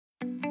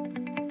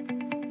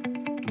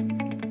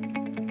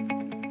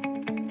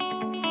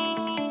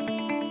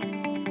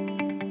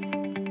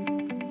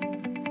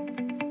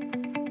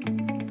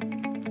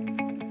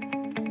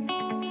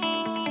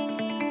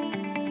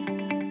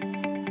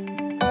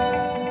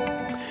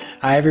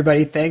Hi,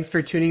 everybody. Thanks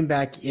for tuning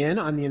back in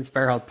on the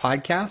Inspire Health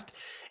podcast.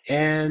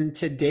 And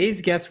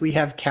today's guest, we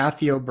have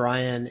Cathy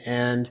O'Brien.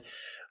 And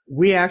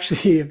we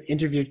actually have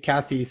interviewed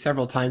Cathy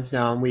several times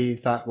now. And we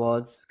thought, well,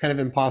 it's kind of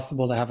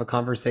impossible to have a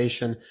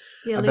conversation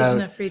The illusion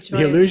about of free the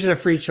choice. illusion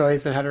of free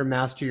choice and how to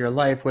master your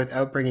life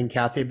without bringing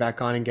Cathy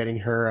back on and getting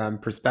her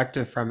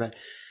perspective from it.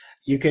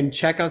 You can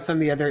check out some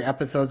of the other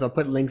episodes. I'll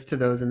put links to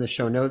those in the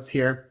show notes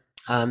here,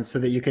 so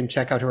that you can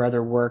check out her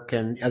other work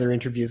and other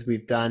interviews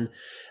we've done.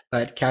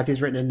 But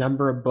Cathy's written a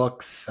number of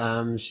books.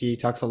 She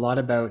talks a lot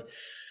about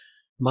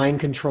mind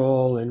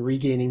control and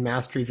regaining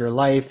mastery of your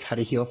life, how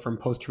to heal from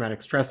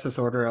post-traumatic stress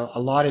disorder, a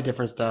lot of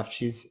different stuff.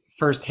 She's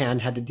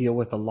firsthand had to deal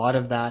with a lot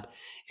of that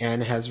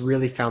and has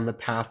really found the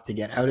path to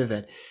get out of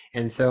it.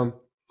 And so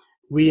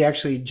we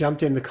actually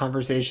jumped in the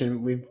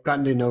conversation. We've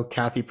gotten to know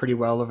Cathy pretty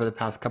well over the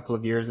past couple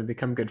of years and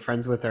become good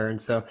friends with her.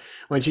 And so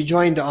when she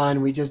joined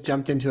on, we just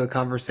jumped into a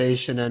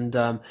conversation. And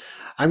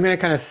I'm going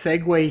to kind of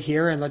segue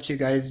here and let you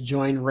guys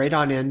join right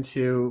on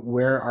into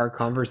where our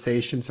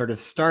conversation sort of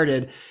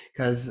started,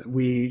 because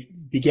we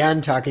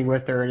began talking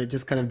with her and it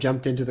just kind of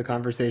jumped into the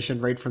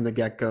conversation right from the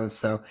get-go.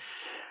 So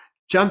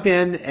jump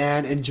in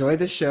and enjoy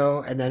the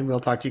show, and then we'll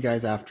talk to you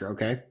guys after,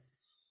 okay?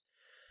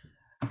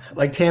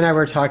 Like Tay and I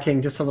were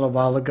talking just a little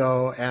while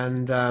ago,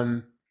 and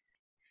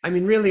I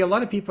mean, really, a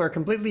lot of people are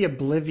completely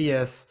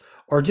oblivious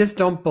or just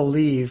don't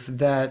believe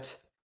that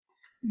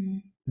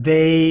Mm.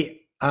 they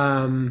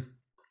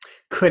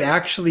could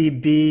actually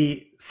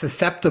be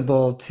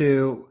susceptible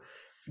to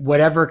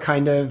whatever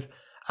kind of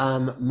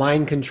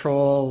mind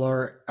control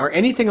or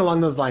anything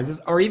along those lines,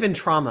 or even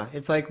trauma.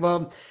 It's like,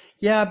 well,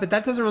 yeah, but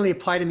that doesn't really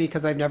apply to me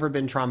because I've never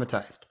been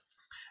traumatized.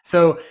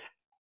 So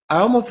I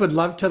almost would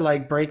love to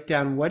like break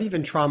down what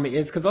even trauma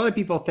is, because a lot of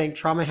people think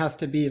trauma has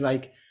to be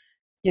like,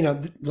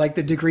 like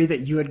the degree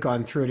that you had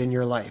gone through it in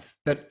your life.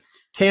 But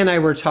Tay and I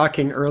were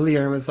talking earlier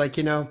and it was like,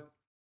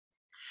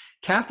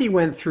 Cathy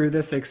went through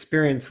this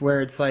experience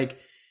where it's like,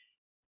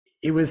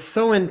 it was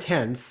so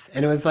intense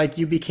and it was like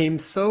you became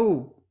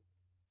so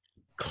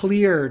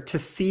clear to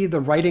see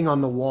the writing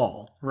on the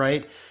wall,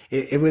 right?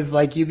 It was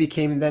like you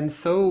became then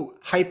so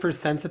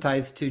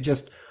hypersensitized to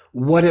just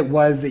what it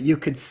was that you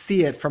could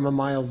see it from a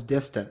mile's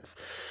distance.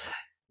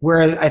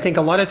 Whereas I think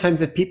a lot of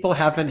times if people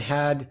haven't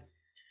had,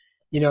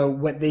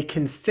 what they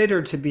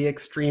consider to be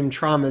extreme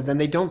traumas, and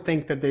they don't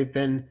think that they've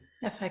been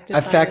Affected by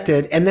it.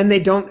 affected, and then they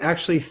don't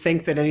actually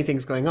think that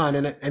anything's going on.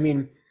 And I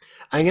mean,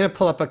 I'm going to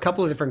pull up a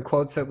couple of different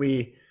quotes that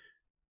we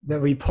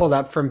pulled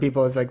up from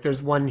people. It's like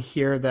there's one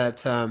here that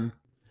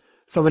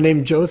someone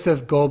named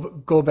Joseph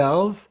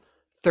Goebbels,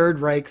 Third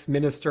Reich's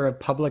Minister of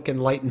Public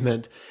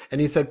Enlightenment, and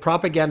he said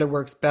propaganda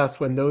works best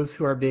when those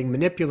who are being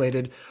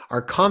manipulated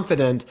are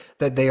confident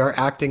that they are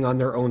acting on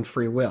their own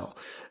free will.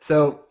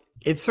 So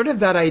it's sort of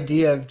that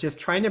idea of just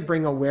trying to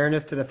bring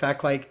awareness to the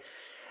fact, like,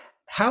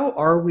 how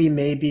are we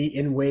maybe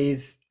in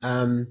ways,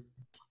 how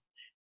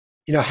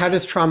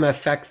does trauma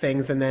affect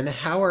things? And then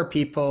how are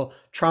people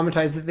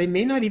traumatized that they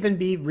may not even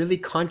be really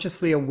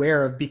consciously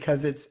aware of,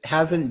 because it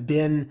hasn't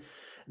been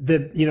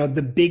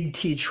the big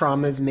T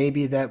traumas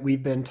maybe that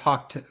we've been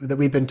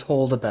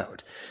told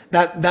about.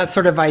 That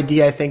sort of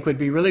idea, I think, would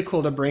be really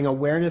cool to bring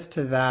awareness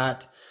to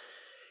that.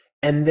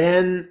 And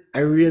then I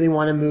really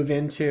want to move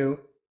into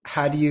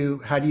how do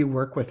you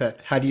work with it?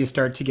 How do you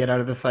start to get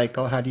out of the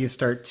cycle? How do you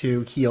start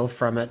to heal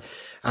from it?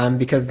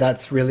 Because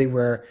that's really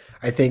where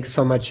I think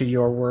so much of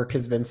your work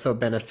has been so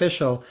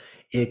beneficial,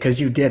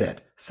 because you did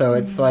it. So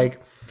it's Mm. like,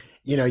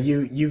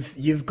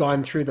 you've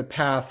gone through the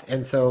path,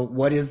 and so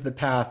what is the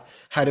path?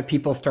 How do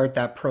people start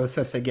that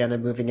process again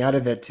and moving out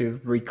of it to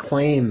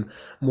reclaim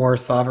more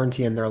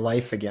sovereignty in their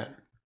life again?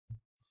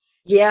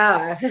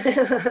 Yeah,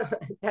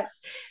 that's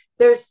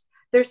there's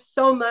there's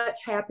so much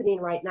happening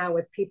right now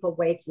with people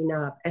waking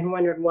up and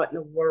wondering what in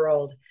the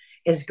world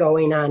is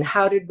going on.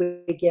 How did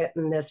we get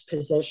in this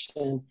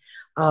position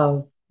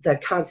of the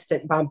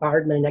constant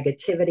bombardment and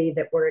negativity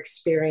that we're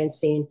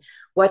experiencing?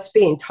 What's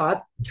being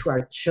taught to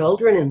our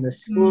children in the Mm.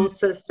 school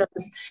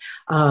systems?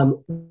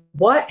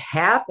 What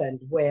happened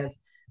with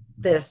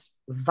this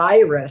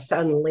virus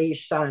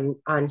unleashed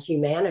on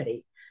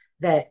humanity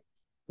that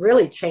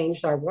really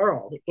changed our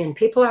world? And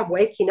people are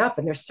waking up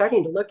and they're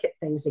starting to look at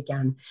things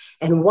again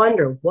and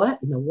wonder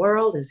what in the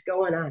world is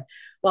going on.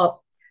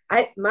 Well,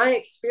 my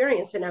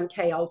experience in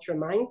MK Ultra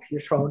Mind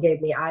Control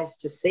gave me eyes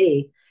to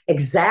see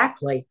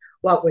exactly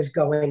what was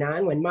going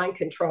on when mind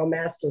control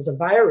masked as a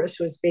virus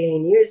was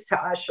being used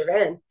to usher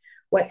in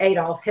what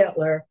Adolf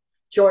Hitler,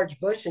 George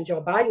Bush, and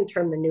Joe Biden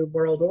termed the New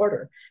World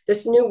Order.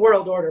 This New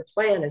World Order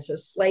plan is a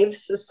slave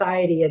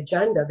society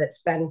agenda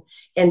that's been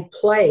in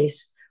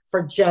place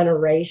for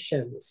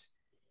generations.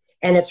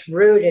 And it's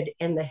rooted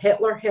in the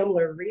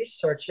Hitler-Himmler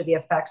research of the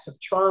effects of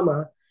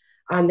trauma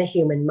on the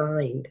human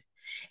mind.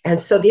 And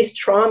so these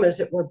traumas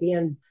that we're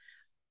being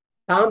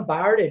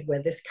bombarded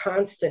with, this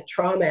constant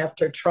trauma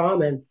after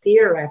trauma and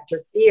fear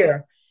after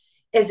fear,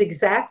 is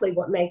exactly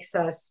what makes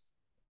us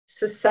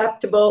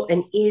susceptible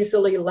and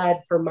easily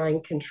led for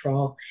mind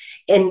control.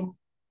 And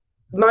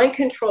mind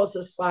control is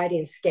a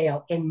sliding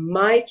scale. In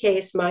my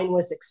case, mine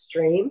was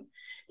extreme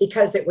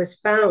because it was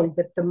found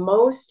that the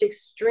most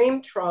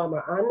extreme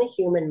trauma on the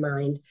human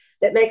mind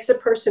that makes a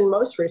person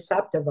most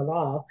receptive of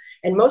all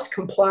and most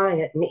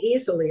compliant and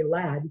easily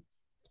led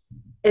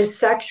is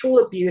sexual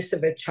abuse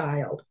of a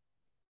child,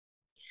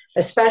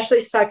 especially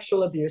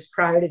sexual abuse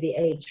prior to the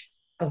age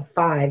of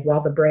 5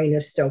 while the brain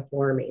is still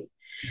forming.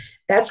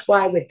 That's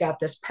why we've got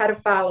this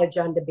pedophile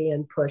agenda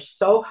being pushed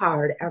so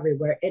hard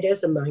everywhere. It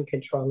is a mind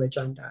control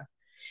agenda.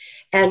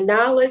 And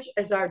knowledge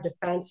is our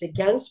defense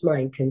against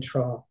mind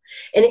control.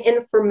 And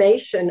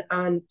information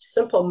on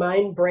simple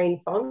mind-brain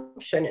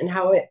function and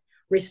how it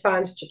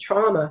responds to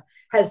trauma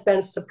has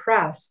been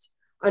suppressed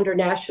under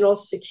national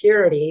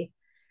security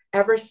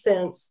ever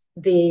since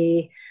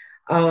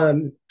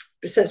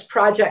since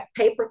Project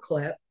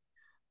Paperclip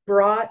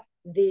brought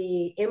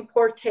the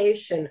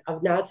importation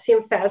of Nazi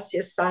and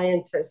fascist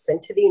scientists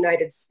into the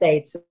United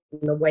States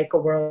in the wake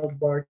of World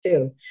War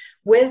II.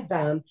 With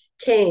them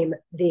came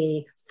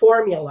the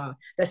formula,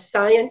 the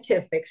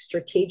scientific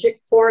strategic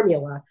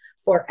formula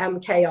for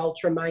MK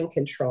Ultra mind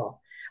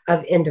control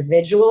of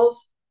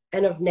individuals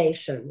and of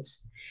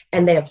nations.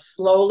 And they have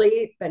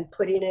slowly been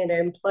putting it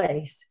in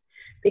place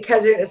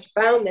because it is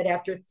found that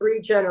after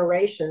 3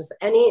 generations,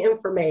 any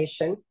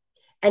information,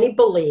 any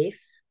belief,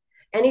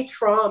 any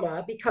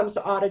trauma becomes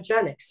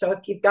autogenic. So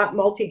if you've got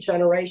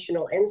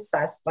multi-generational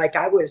incest, like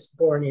I was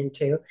born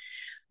into,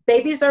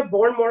 babies are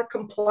born more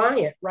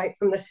compliant right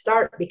from the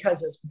start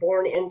because it's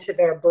born into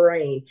their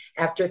brain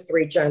after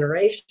 3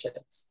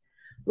 generations.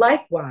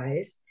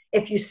 Likewise,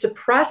 if you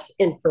suppress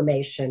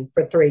information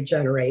for 3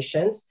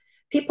 generations,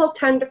 people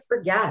tend to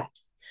forget.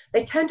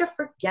 They tend to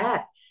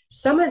forget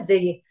some of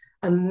the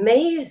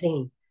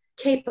amazing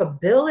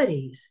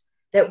capabilities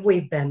that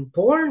we've been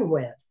born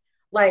with,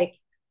 like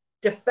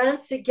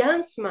defense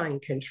against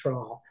mind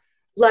control,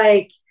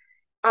 like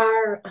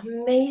our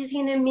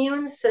amazing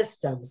immune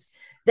systems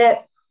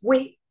that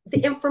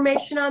the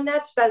information on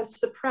that's been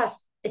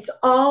suppressed. It's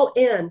all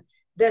in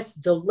this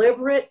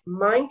deliberate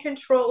mind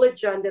control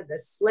agenda, the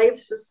slave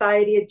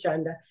society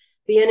agenda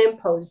being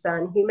imposed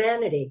on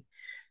humanity.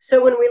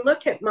 So when we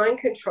look at mind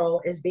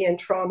control as being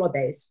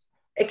trauma-based,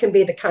 it can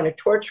be the kind of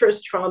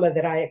torturous trauma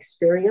that I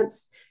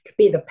experienced. It could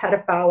be the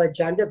pedophile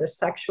agenda, the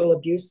sexual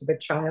abuse of a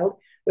child,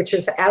 which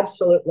is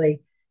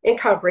absolutely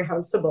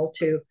incomprehensible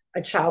to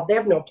a child. They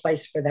have no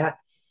place for that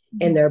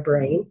in their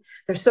brain.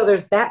 So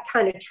there's that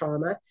kind of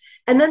trauma.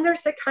 And then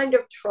there's the kind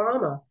of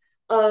trauma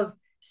of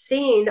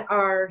seeing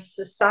our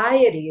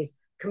societies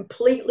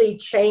completely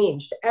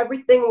changed.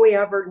 Everything we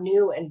ever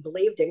knew and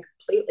believed in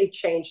completely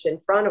changed in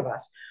front of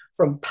us,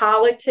 from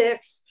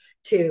politics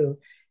to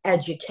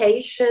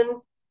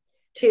education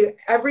to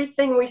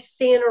everything we're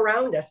seeing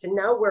around us. And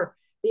now we're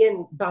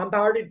being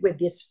bombarded with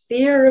this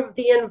fear of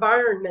the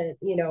environment,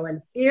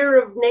 and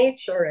fear of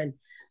nature. And,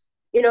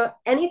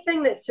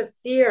 anything that's a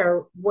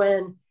fear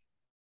when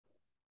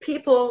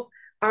people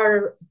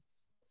are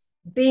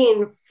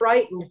being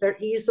frightened, they're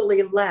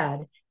easily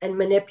led and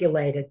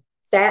manipulated.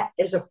 That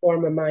is a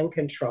form of mind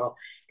control.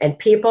 And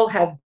people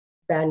have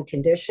been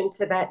conditioned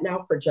to that now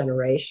for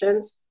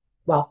generations,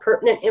 while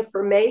pertinent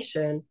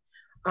information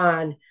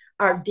on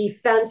our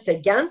defense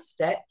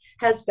against it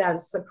has been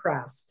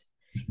suppressed.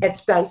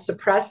 It's been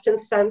suppressed and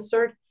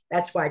censored.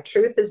 That's why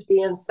truth is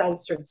being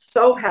censored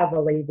so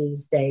heavily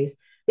these days,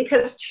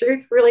 because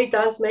truth really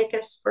does make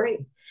us free.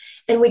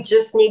 And we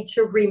just need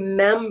to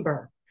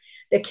remember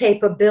the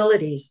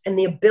capabilities and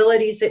the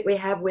abilities that we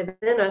have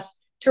within us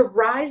to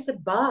rise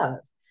above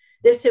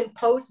this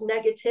imposed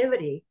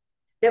negativity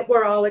that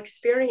we're all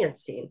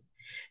experiencing.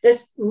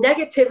 This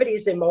negativity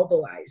is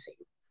immobilizing.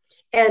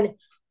 And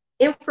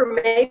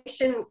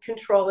information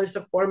control is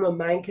a form of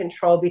mind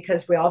control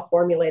because we all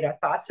formulate our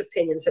thoughts,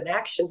 opinions, and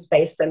actions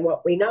based on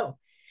what we know.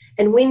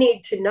 And we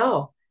need to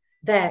know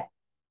that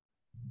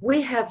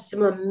we have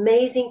some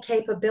amazing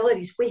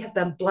capabilities. We have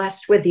been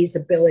blessed with these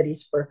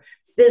abilities for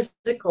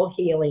physical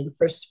healing,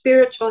 for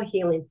spiritual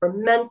healing, for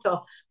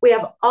mental. We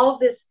have all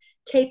this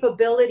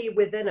capability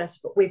within us,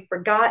 but we've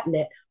forgotten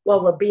it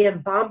while we're being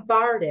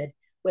bombarded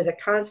with a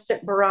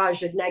constant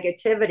barrage of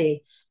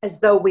negativity as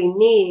though we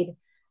need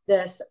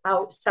this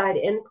outside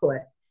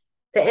input.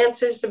 The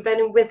answers have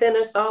been within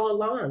us all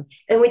along.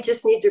 And we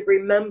just need to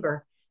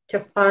remember to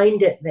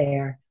find it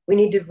there. We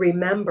need to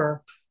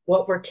remember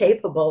what we're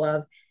capable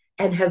of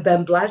and have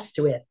been blessed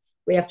with.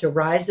 We have to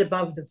rise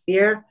above the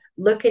fear,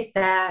 look at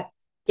that,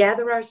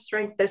 gather our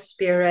strength of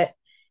spirit,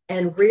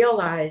 and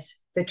realize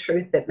the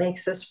truth that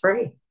makes us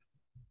free.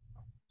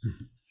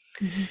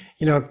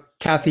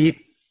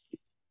 Cathy,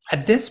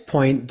 at this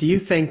point, do you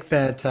think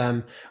that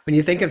when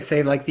you think of,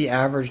 say, like the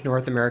average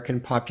North American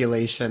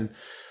population,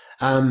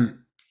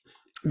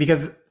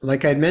 because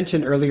like I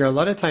mentioned earlier, a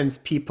lot of times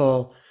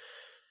people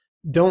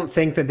don't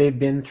think that they've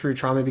been through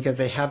trauma because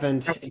they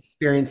haven't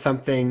experienced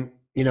something,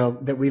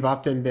 that we've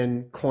often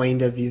been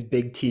coined as these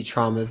big T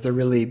traumas, the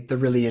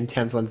really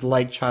intense ones,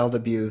 like child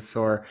abuse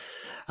or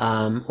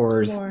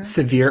war.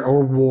 Severe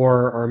or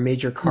war or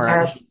major car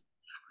accident.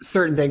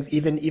 Certain things,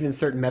 even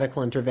certain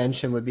medical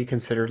intervention would be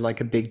considered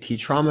like a big T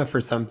trauma for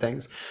some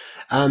things.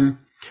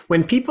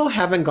 When people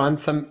haven't gone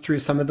through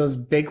some of those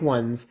big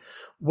ones,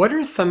 what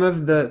are some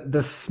of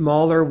the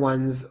smaller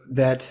ones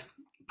that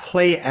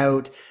play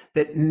out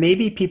that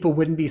maybe people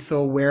wouldn't be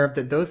so aware of,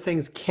 that those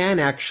things can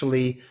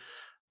actually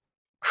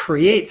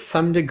create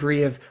some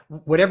degree of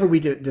whatever we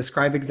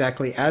describe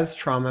exactly as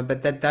trauma,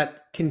 but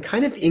that can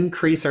kind of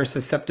increase our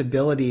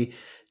susceptibility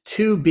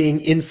to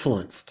being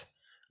influenced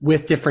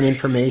with different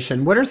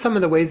information? What are some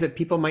of the ways that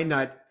people might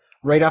not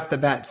right off the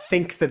bat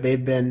think that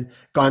they've been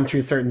gone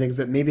through certain things,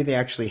 but maybe they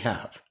actually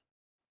have?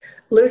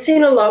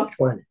 Losing a loved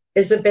one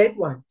is a big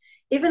one.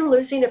 Even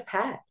losing a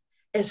pet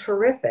is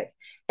horrific.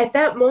 At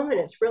that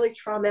moment, it's really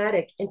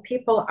traumatic, and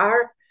people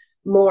are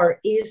more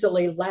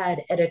easily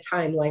led at a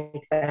time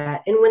like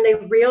that. And when they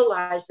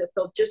realize that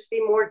they'll just be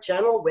more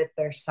gentle with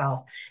their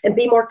self and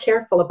be more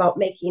careful about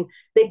making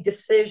big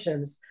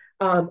decisions,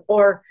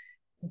 or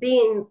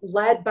being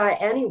led by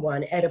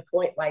anyone at a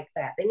point like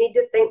that, they need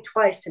to think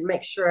twice and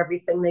make sure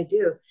everything they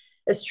do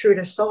is true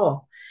to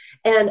soul.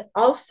 And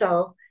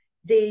also,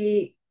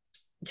 the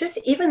just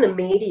even the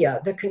media,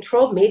 the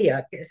controlled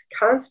media, is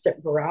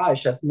constant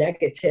barrage of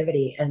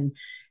negativity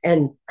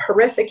and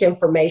horrific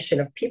information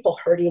of people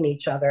hurting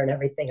each other and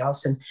everything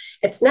else. And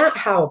it's not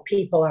how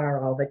people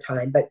are all the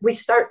time, but we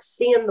start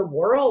seeing the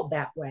world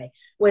that way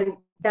when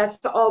that's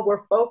all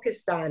we're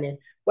focused on. And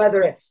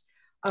whether it's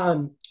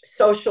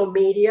social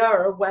media,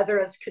 or whether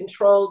it's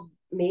controlled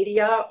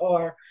media,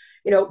 or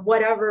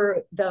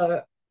whatever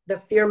the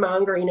fear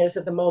mongering is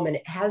at the moment,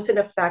 it has an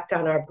effect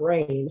on our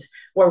brains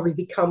where we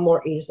become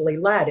more easily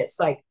led. It's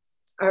like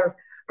our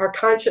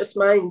conscious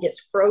mind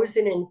gets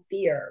frozen in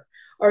fear,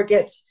 or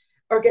gets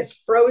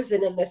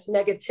frozen in this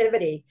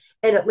negativity,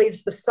 and it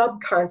leaves the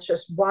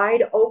subconscious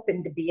wide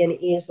open to being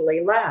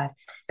easily led.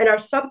 And our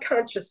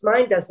subconscious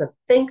mind doesn't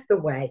think the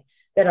way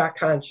that our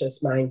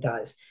conscious mind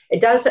does.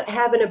 It doesn't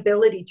have an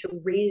ability to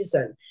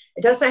reason.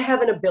 It doesn't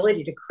have an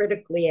ability to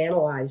critically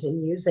analyze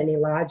and use any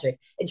logic.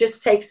 It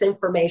just takes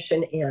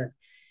information in,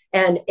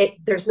 and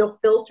there's no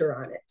filter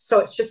on it. So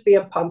it's just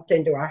being pumped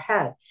into our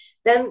head.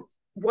 Then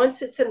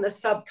once it's in the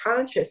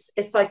subconscious,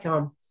 it's like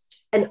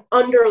an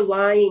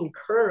underlying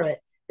current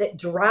that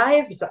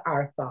drives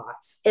our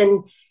thoughts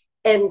and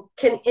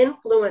can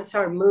influence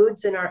our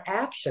moods and our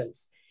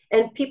actions.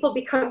 And people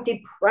become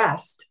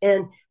depressed,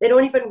 and they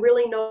don't even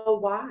really know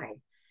why.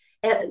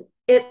 And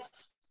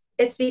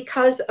it's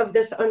because of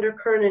this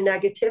undercurrent of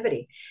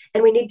negativity.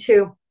 And we need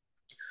to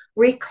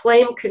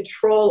reclaim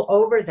control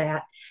over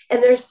that.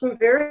 And there's some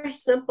very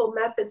simple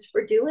methods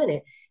for doing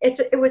it.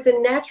 It was a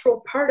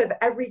natural part of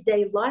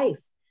everyday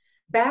life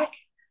back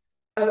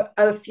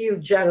a few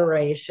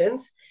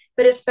generations,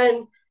 but it's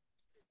been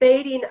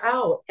fading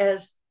out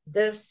as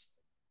this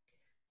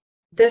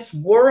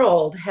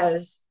world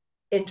has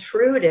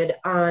intruded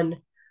on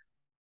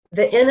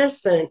the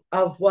innocent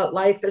of what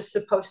life is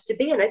supposed to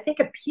be. And I think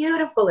a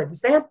beautiful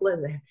example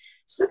in there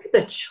is, look at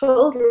the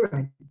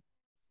children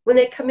when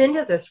they come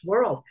into this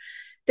world.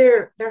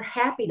 Their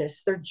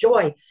happiness, their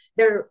joy,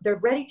 they're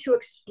ready to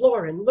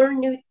explore and learn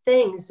new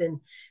things, and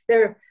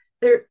they're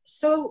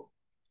so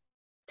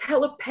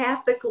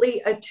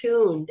telepathically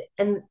attuned,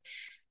 and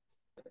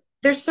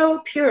they're so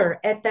pure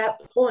at that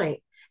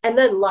point. And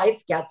then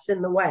life gets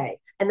in the way,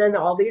 and then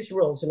all these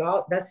rules and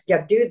all this,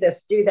 do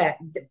this, do that,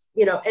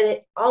 and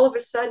all of a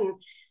sudden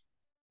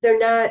they're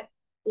not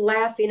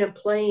laughing and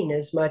playing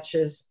as much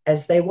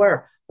as they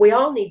were. We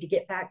all need to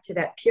get back to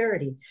that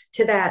purity,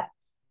 to that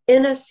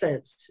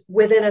innocence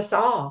within us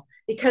all,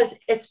 because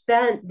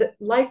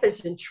life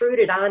has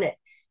intruded on it,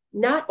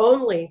 not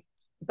only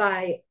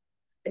by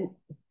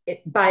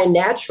a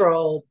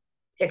natural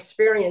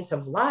experience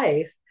of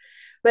life,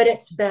 but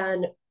it's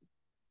been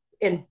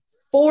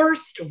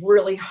enforced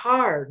really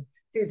hard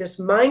through this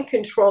mind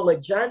control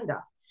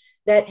agenda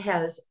that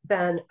has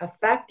been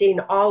affecting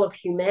all of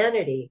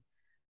humanity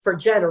for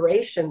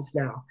generations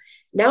now.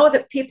 Now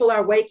that people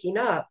are waking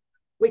up,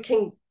 we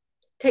can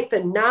take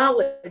the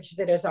knowledge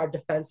that is our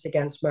defense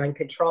against mind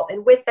control.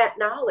 And with that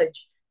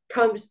knowledge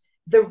comes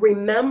the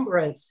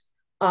remembrance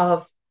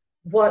of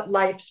what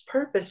life's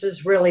purpose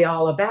is really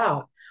all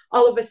about.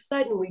 All of a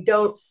sudden, we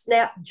don't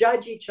snap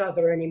judge each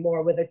other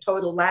anymore with a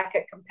total lack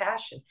of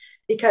compassion,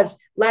 because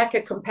lack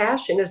of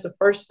compassion is the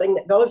first thing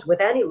that goes with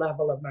any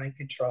level of mind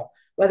control,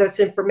 whether it's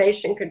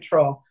information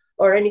control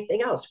or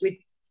anything else.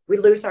 We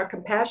lose our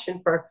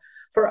compassion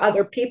for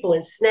other people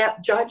and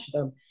snap judge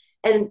them,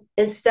 and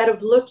instead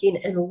of looking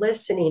and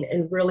listening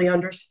and really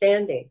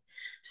understanding.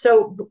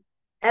 So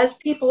as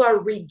people are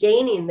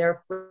regaining their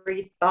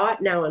free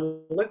thought now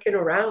and looking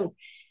around,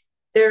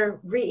 they're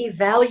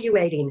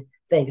reevaluating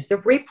things. They're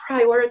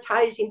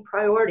reprioritizing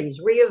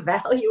priorities,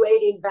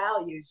 reevaluating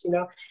values,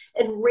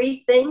 and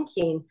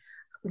rethinking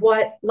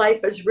what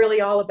life is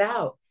really all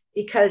about.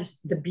 Because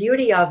the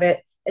beauty of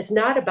it is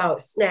not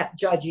about snap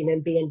judging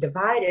and being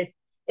divided.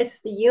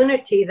 It's the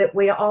unity that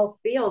we all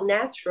feel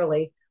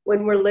naturally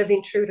when we're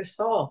living true to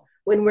soul,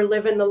 when we're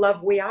living the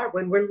love we are,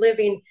 when we're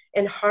living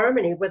in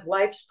harmony with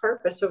life's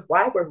purpose of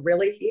why we're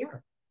really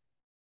here.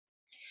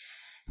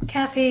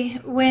 Cathy,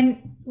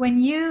 when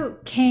you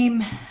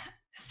came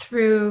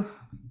through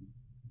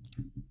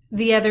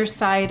the other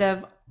side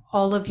of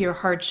all of your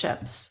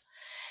hardships.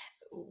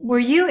 Were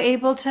you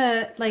able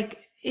to, like,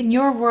 in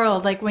your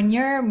world, like when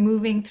you're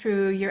moving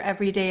through your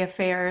everyday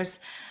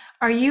affairs,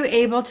 are you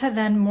able to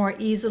then more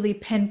easily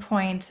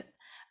pinpoint,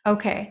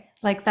 okay,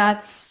 like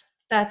that's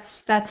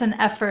an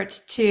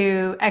effort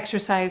to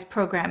exercise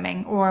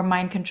programming or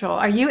mind control?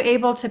 Are you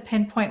able to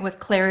pinpoint with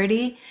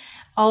clarity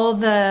all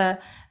the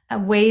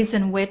ways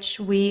in which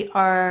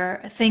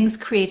things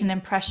create an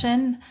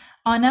impression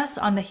on us,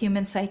 on the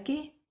human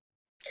psyche?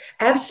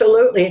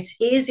 Absolutely. It's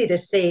easy to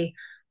see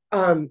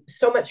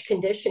so much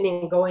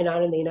conditioning going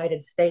on in the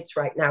United States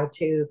right now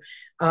to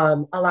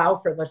allow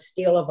for the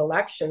steal of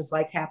elections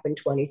like happened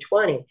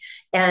 2020.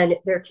 And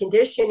they're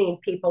conditioning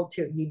people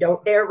to, you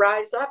don't dare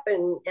rise up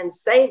and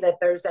say that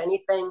there's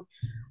anything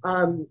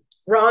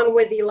wrong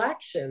with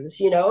elections,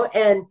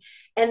 and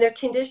they're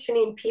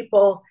conditioning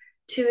people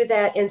to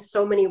that in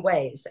so many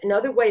ways.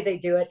 Another way they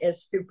do it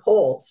is through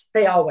polls.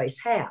 They always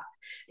have.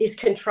 These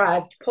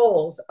contrived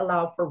polls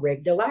allow for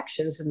rigged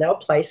elections, and they'll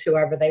place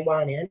whoever they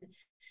want in,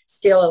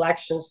 steal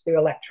elections through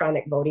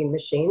electronic voting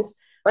machines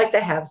like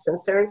they have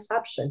since their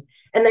inception.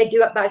 And they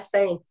do it by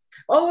saying,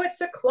 oh, it's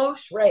a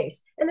close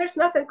race. And there's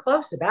nothing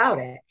close about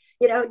it,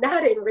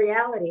 not in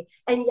reality.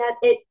 And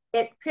yet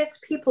it pits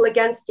people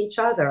against each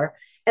other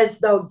as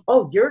though,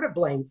 oh, you're to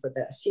blame for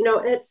this,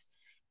 and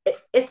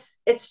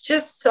it's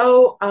just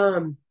so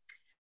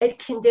it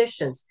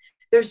conditions.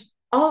 There's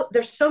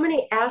so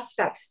many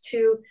aspects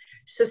to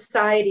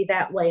society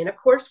that way. And of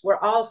course, we're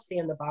all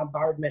seeing the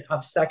bombardment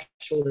of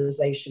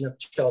sexualization of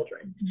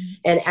children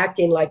and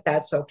acting like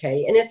that's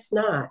okay. And it's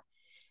not.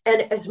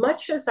 And as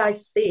much as I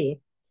see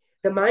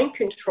the mind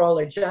control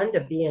agenda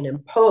being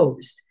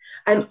imposed,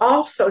 I'm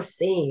also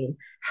seeing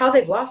how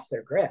they've lost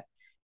their grip.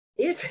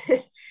 These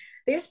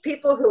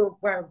people who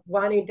were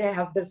wanting to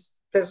have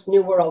this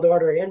new world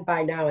order in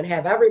by now and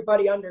have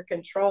everybody under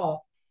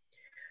control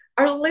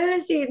are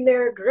losing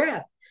their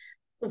grip.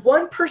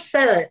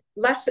 1%,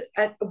 less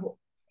at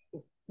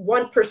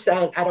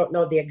 1%, I don't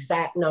know the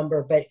exact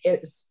number, but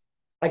it's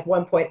like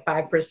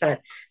 1.5%.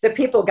 The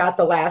people got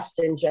the last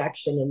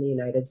injection in the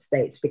United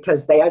States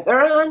because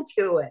they're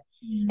onto it.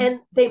 And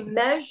they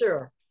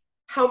measure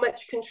how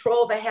much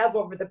control they have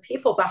over the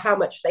people by how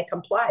much they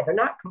comply. They're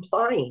not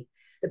complying.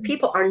 The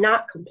people are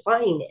not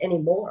complying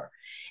anymore.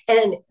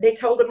 And they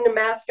told them to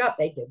mask up.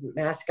 They didn't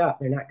mask up.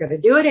 They're not going to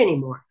do it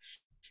anymore.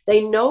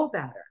 They know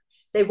better.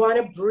 They want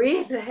to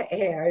breathe the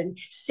air and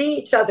see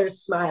each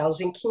other's smiles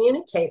and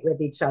communicate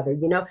with each other,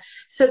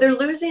 So they're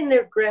losing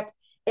their grip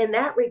in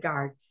that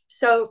regard.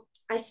 So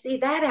I see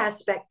that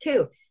aspect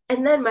too.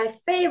 And then my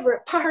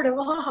favorite part of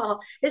all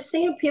is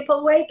seeing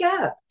people wake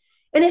up.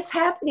 And it's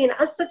happening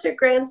on such a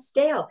grand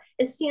scale.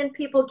 And seeing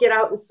people get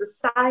out in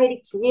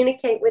society,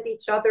 communicate with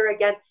each other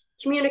again,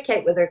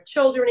 communicate with their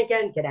children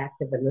again, get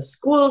active in the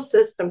school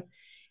system.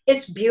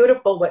 It's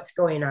beautiful what's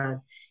going on.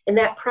 In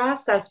that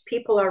process,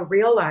 people are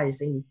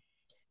realizing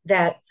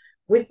that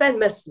we've been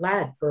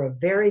misled for a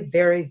very,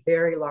 very,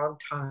 very long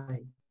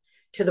time,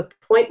 to the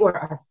point where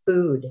our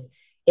food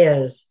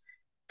is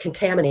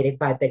contaminated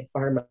by big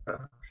pharma.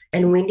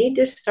 And we need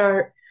to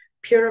start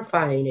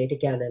purifying it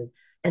again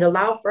and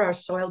allow for our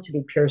soil to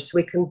be pure so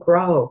we can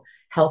grow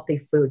healthy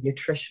food,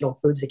 nutritional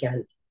foods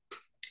again.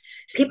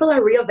 People are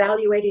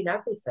reevaluating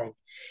everything.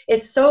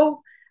 It's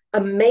so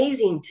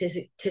amazing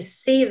to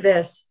see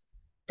this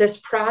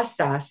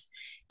process,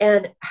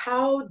 and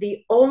how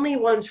the only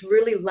ones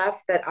really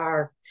left that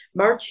are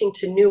marching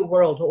to new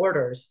world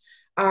orders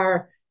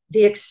are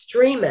the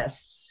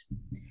extremists.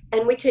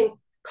 And we can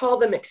call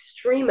them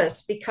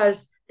extremists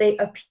because they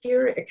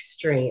appear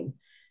extreme.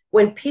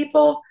 When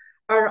people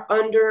are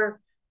under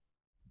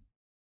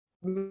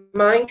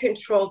mind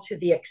control to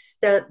the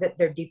extent that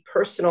they're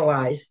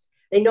depersonalized,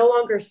 they no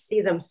longer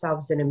see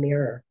themselves in a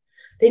mirror.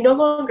 They no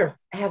longer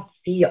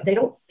they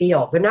don't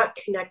feel. They're not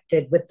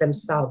connected with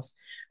themselves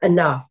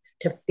enough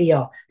to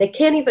feel. They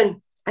can't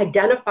even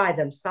identify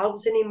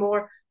themselves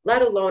anymore,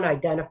 let alone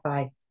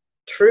identify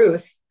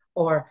truth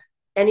or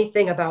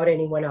anything about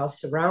anyone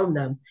else around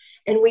them.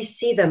 And we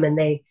see them, and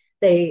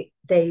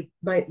they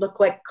might look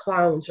like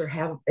clowns or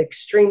have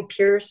extreme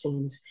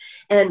piercings.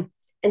 And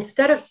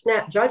instead of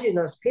snap judging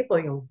those people,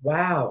 you go,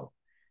 wow,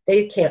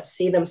 they can't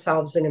see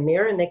themselves in a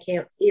mirror and they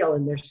can't feel,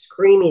 and they're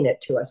screaming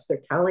it to us.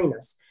 They're telling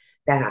us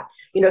that,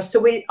 so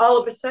we all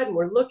of a sudden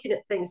we're looking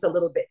at things a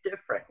little bit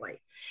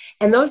differently.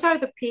 And those are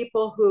the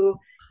people who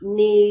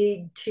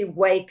need to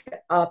wake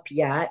up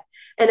yet.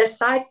 And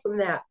aside from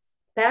that,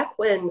 back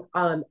when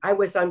I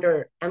was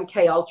under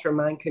MK Ultra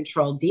mind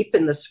control, deep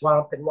in the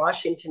swamp in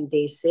Washington,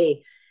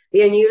 D.C.,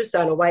 being used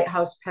on a White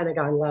House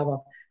Pentagon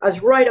level, I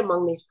was right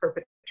among these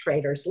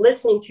perpetrators,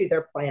 listening to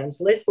their plans,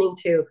 listening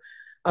to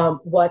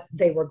what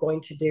they were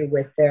going to do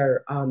with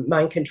their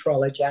mind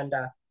control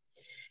agenda.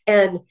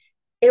 And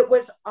it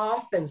was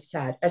often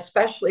said,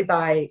 especially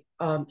by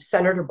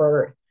Senator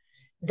Byrd,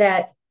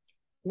 that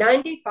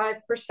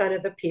 95%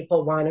 of the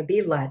people want to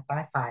be led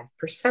by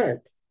 5%.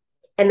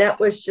 And that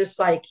was just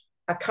like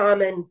a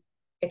common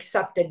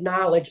accepted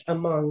knowledge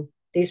among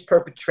these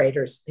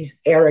perpetrators, these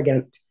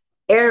arrogant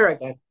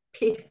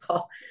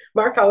people,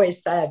 Mark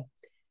always said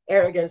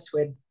arrogance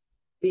would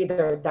be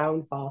their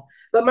downfall.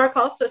 But Mark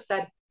also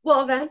said,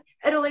 well, then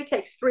it only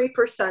takes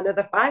 3% of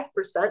the 5%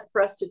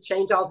 for us to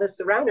change all this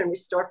around and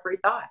restore free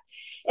thought.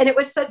 And it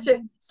was such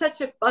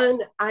a fun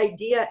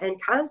idea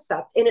and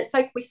concept. And it's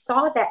like we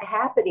saw that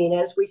happening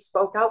as we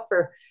spoke out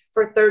for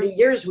 30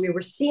 years. We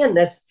were seeing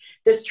this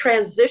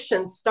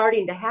transition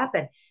starting to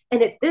happen.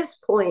 And at this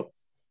point,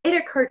 it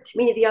occurred to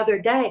me the other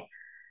day,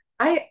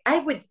 I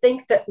would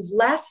think that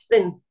less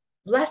than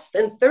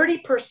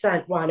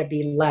 30% want to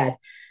be led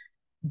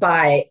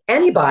by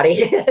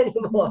anybody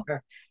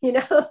anymore. You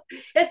know,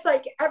 it's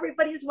like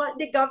everybody's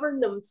wanting to govern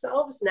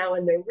themselves now,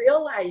 and they're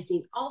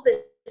realizing all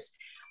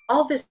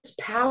this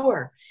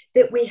power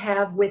that we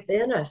have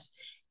within us,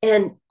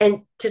 and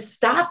to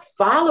stop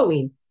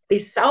following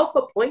these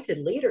self-appointed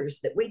leaders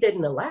that we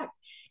didn't elect,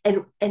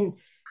 and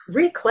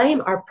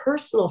reclaim our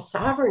personal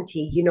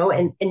sovereignty, you know,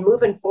 and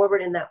moving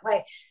forward in that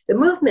way. The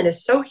movement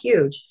is so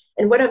huge,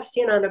 and what I'm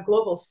seeing on a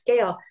global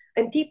scale,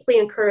 I'm deeply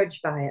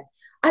encouraged by it.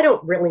 I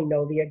don't really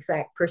know the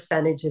exact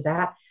percentage of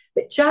that,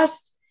 but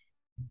just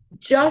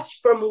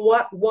from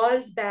what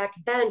was back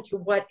then to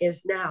what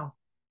is now,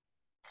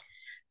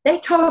 they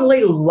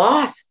totally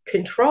lost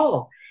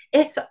control.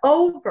 It's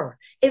over.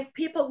 If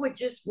people would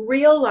just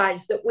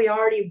realize that we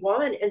already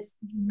won and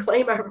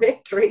claim our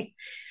victory,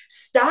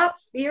 stop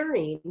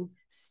fearing,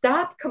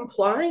 stop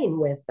complying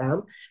with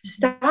them,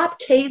 stop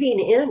caving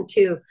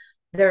into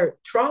their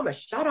trauma,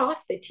 shut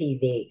off the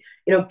TV,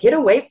 you know, get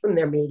away from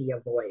their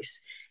media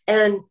voice,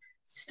 and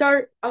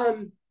start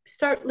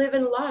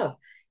living love.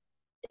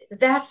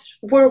 That's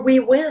where we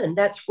win.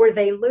 That's where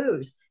they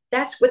lose.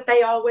 That's what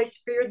they always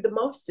feared the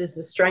most, is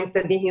the strength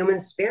of the human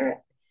spirit.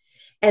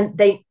 And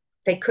they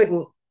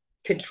couldn't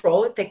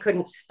control it. They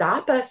couldn't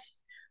stop us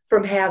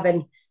from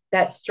having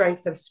that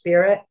strength of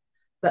spirit.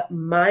 But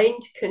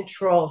mind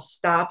control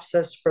stops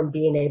us from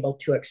being able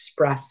to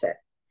express it.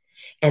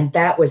 And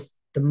that was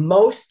the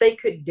most they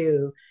could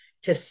do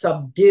to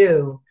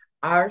subdue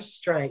our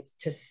strength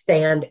to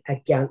stand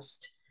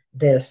against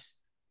this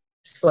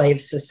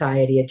slave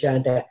society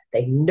agenda.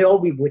 They know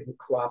we wouldn't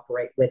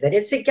cooperate with it.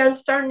 It's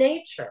against our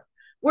nature.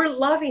 We're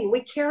loving.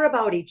 We care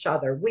about each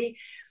other. We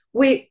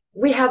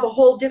have a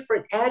whole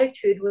different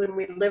attitude when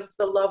we live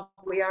the love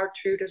we are,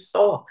 true to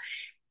soul.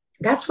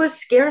 That's what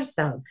scares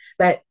them.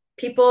 But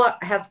people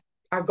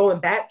are going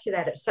back to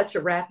that at such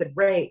a rapid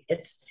rate.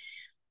 It's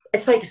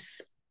like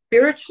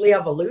spiritually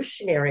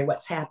evolutionary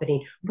what's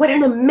happening. What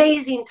an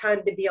amazing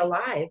time to be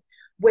alive,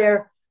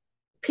 where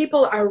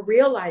people are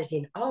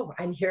realizing, oh,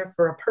 I'm here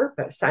for a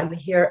purpose. I'm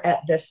here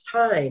at this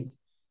time,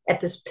 at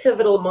this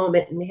pivotal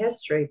moment in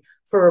history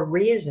for a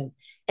reason.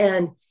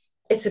 And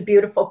it's a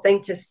beautiful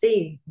thing to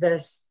see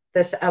this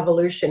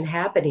evolution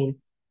happening.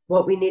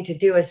 What we need to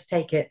do is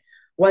take it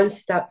one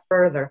step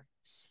further.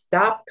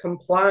 Stop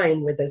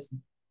complying with this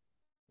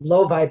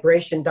low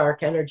vibration,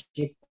 dark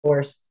energy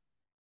force,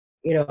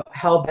 you know,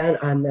 hell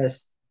bent on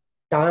this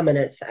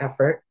dominance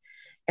effort,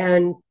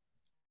 and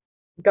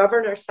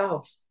govern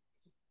ourselves.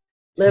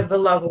 Live the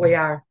love we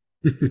are.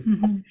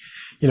 You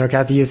know,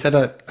 Cathy, you said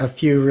a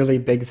few really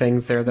big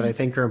things there that I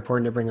think are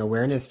important to bring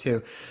awareness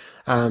to.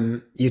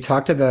 You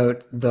talked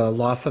about the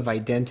loss of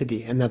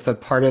identity, and that's a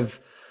part of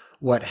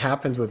what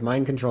happens with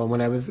mind control. And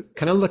when I was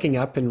kind of looking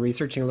up and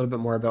researching a little bit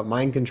more about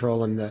mind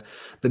control and the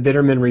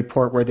Bitterman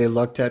report, where they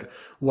looked at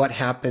what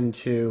happened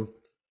to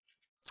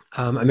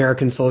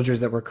American soldiers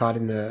that were caught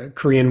in the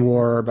Korean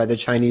War by the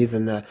Chinese,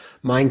 and the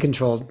mind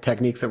control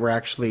techniques that were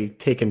actually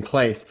taking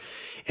place.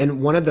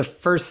 And one of the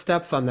first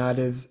steps on that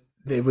is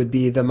it would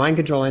be the mind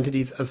control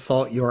entities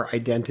assault your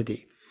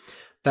identity.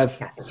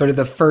 That's sort of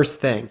the first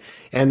thing.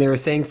 And they were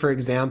saying, for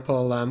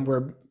example,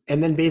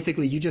 and then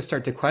basically you just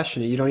start to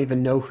question it. You don't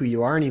even know who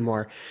you are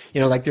anymore.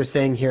 You know, like they're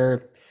saying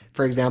here,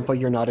 for example,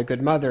 you're not a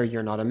good mother,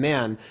 you're not a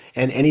man,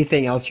 and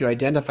anything else you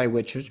identify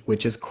which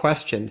is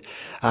questioned.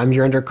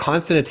 You're under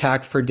constant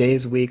attack for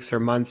days, weeks, or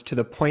months, to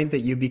the point that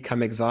you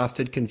become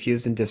exhausted,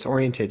 confused, and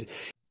disoriented.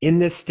 In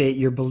this state,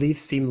 your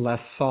beliefs seem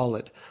less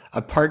solid.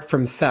 Apart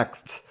from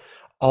sects,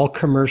 all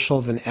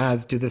commercials and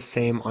ads do the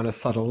same on a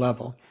subtle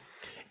level.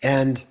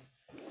 And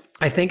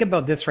I think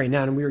about this right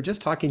now, and we were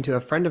just talking to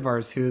a friend of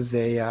ours who's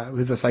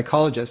a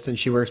psychologist, and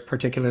she works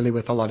particularly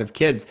with a lot of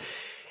kids.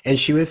 And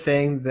she was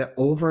saying that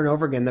over and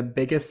over again, the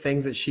biggest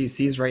things that she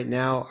sees right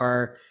now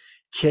are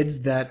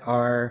kids that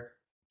are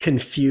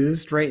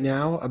confused right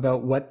now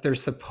about what they're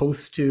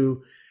supposed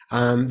to.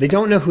 They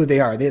don't know who they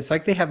are. It's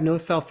like they have no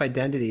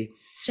self-identity.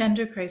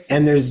 Gender crisis.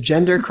 And there's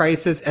gender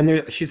crisis. And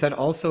there, she said,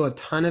 also a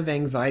ton of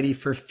anxiety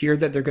for fear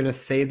that they're going to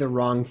say the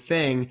wrong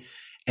thing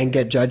and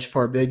get judged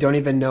for it. But they don't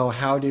even know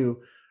how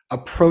to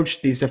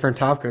approach these different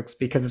topics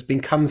because it's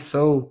become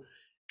so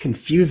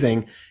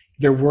confusing.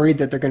 They're worried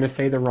that they're going to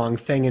say the wrong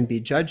thing and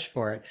be judged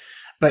for it.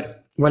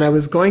 But when I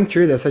was going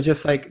through this, I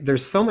just like,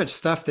 there's so much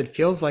stuff that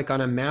feels like on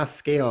a mass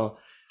scale.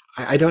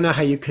 I don't know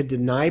how you could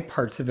deny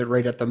parts of it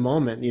right at the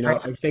moment. You know,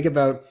 right. I think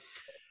about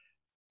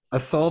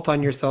assault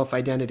on your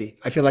self-identity.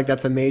 I feel like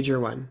that's a major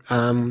one.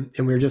 And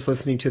we were just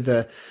listening to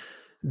the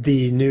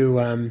the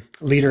new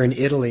leader in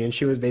Italy, and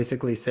she was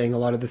basically saying a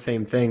lot of the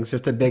same things,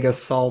 just a big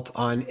assault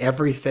on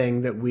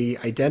everything that we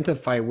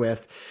identify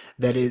with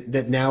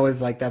that now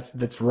is like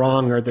that's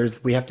wrong, or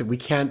we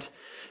can't.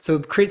 So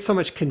it creates so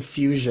much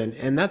confusion,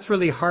 and that's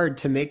really hard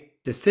to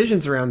make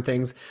decisions around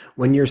things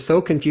when you're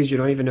so confused you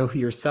don't even know who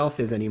yourself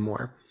is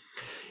anymore.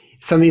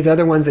 Some of these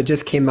other ones that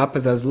just came up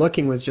as I was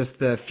looking was just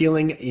the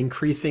feeling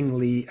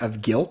increasingly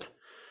of guilt.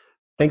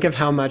 Think of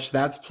how much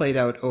that's played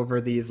out over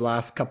these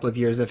last couple of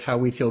years of how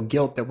we feel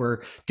guilt that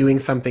we're doing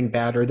something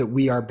bad or that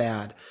we are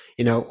bad,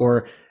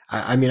 or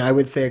I mean, I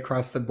would say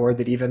across the board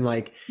that even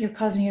like, You're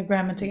causing your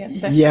grandma to get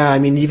sick. yeah, I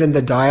mean, even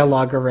the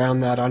dialogue around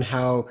that on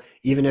how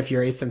even if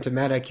you're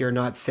asymptomatic, you're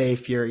not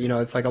safe,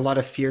 it's like a lot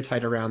of fear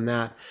tied around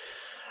that.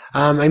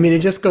 I mean, it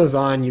just goes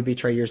on. You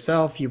betray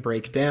yourself, you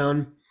break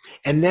down,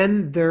 and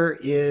then there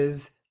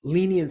is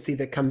leniency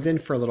that comes in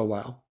for a little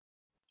while.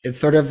 It's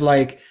sort of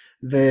like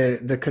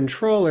the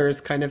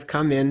controllers kind of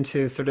come in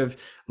to sort of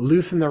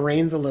loosen the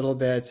reins a little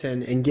bit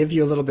and give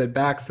you a little bit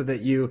back so that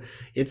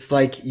it's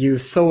like you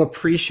so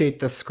appreciate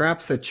the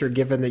scraps that you're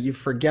given that you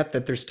forget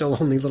that they're still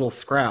only little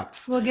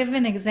scraps. We'll give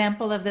an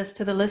example of this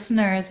to the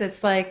listeners.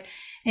 It's like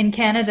in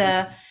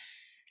Canada,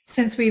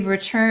 since we've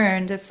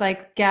returned, it's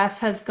like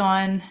gas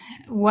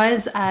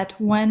was at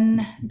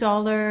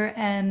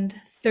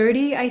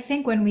 $1.30, I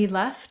think, when we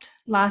left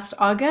last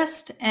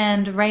August.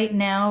 And right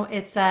now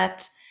it's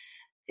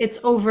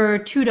over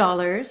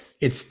 $2.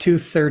 It's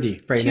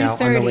 2.30 right now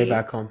on the way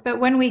back home. But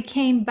when we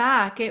came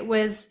back, it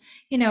was,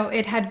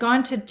 it had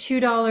gone to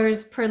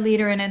 $2 per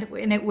liter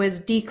and it was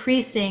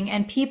decreasing,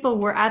 and people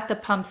were at the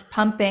pumps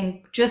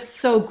pumping, just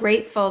so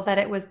grateful that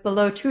it was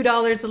below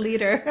 $2 a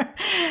liter.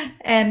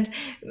 And,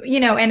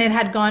 and it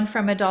had gone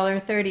from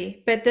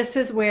 $1.30. But this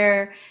is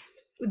where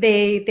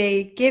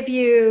they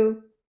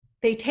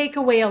take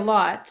away a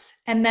lot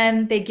and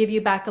then they give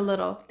you back a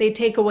little. They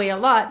take away a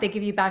lot, they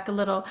give you back a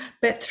little.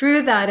 But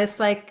through that, it's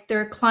like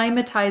they're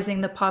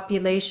acclimatizing the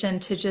population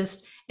to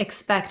just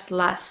expect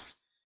less.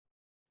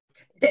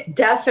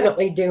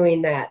 Definitely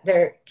doing that.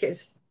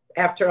 Because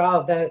after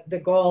all,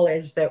 the goal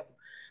is that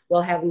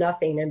we'll have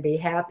nothing and be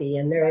happy.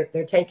 And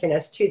they're taking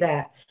us to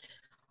that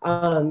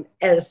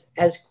as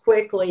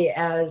quickly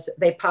as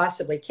they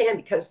possibly can,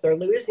 because they're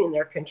losing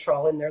their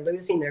control and they're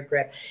losing their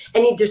grip.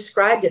 And you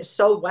described it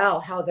so well,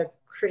 how they're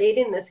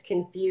creating this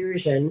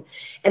confusion,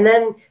 and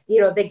then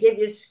they give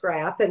you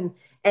scrap and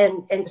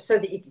so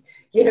that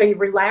you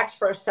relax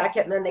for a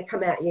second, and then they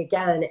come at you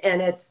again.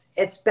 And it's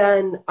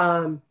been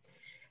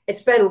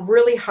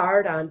really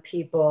hard on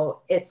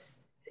people. It's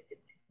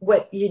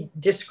what you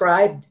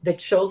described, the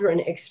children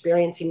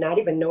experiencing, not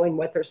even knowing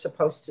what they're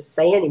supposed to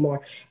say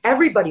anymore.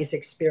 Everybody's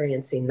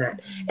experiencing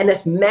that. And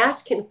this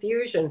mass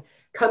confusion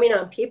coming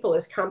on people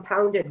is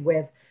compounded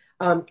with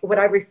what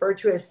I refer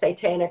to as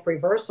satanic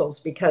reversals,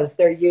 because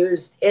they're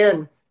used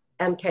in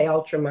MK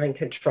Ultra mind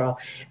control.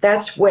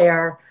 That's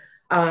where,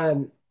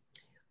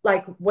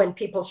 like when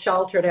people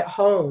sheltered at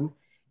home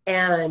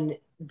and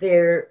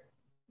their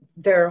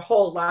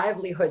whole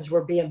livelihoods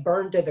were being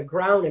burned to the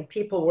ground, and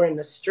people were in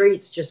the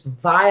streets, just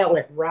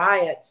violent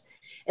riots.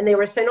 And they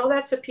were saying, oh,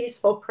 that's a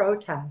peaceful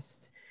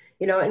protest.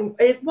 And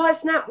it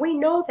was not. We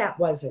know that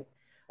wasn't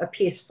a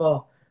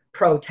peaceful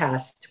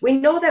protest. We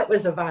know that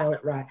was a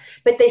violent riot.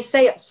 But they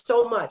say it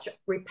so much,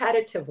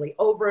 repetitively,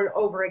 over and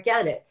over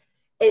again.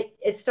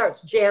 It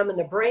starts jamming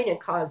the brain and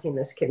causing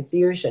this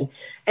confusion.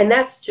 And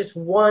that's just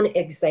one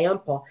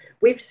example.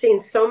 We've seen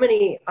so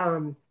many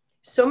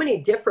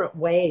different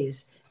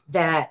ways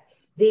that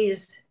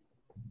these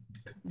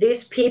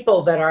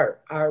people that are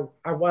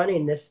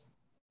wanting this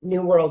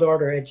new world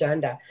order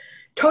agenda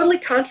totally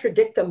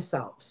contradict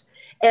themselves,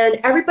 and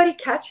everybody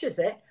catches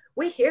it.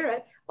 We hear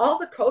it, all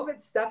the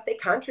COVID stuff, they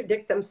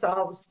contradict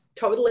themselves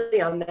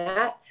totally on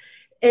that,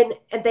 and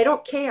they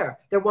don't care.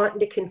 They're wanting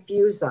to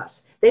confuse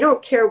us. They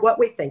don't care what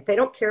we think. They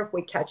don't care if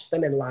we catch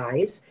them in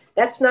lies.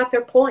 That's not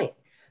their point.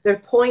 Their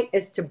point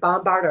is to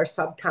bombard our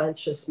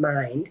subconscious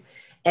mind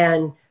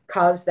and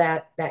cause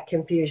that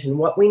confusion.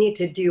 What we need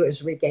to do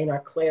is regain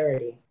our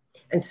clarity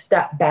and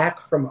step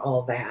back from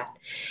all that.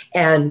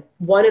 And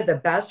one of the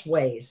best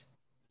ways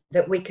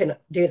that we can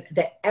do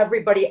that,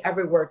 everybody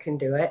everywhere can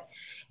do it,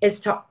 is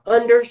to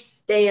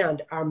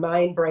understand our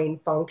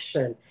mind-brain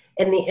function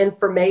and the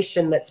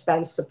information that's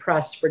been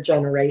suppressed for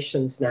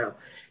generations now.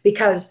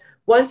 Because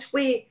once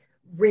we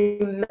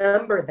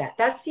remember that,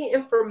 that's the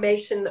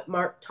information that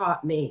Mark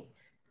taught me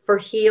for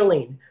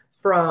healing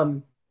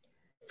from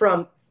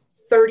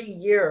 30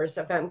 years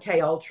of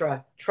MK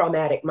Ultra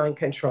traumatic mind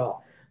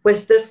control,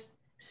 was this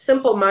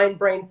simple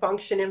mind-brain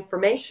function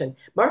information.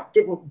 Mark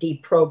didn't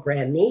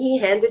deprogram me. He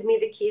handed me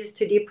the keys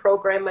to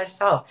deprogram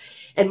myself.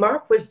 And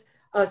Mark was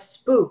a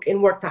spook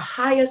and worked the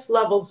highest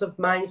levels of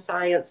mind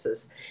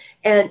sciences.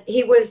 And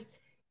he was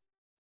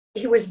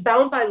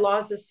bound by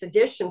laws of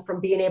sedition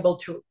from being able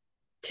to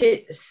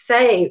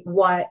say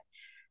what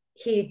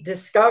he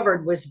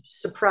discovered was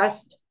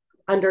suppressed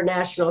under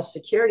national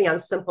security on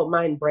simple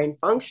mind-brain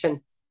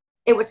function.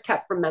 It was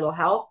kept from mental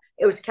health.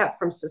 It was kept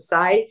from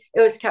society.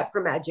 It was kept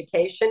from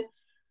education.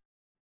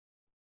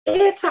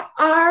 It's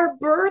our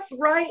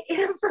birthright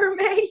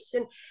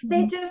information.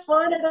 They Mhm. just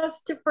wanted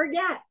us to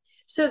forget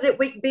so that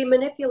we could be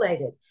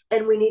manipulated.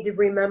 And we need to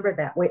remember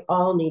that. We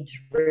all need to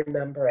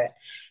remember it.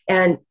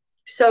 And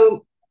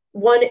so,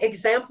 one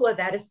example of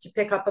that is to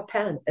pick up a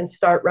pen and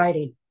start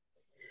writing.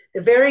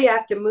 The very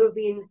act of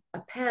moving a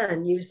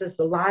pen uses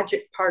the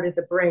logic part of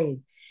the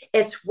brain.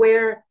 It's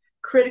where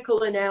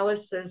critical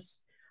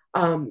analysis,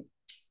 um,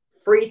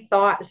 free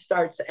thought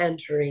starts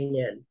entering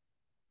in.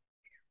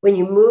 When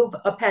you move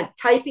a pen,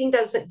 typing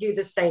doesn't do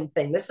the same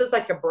thing. This is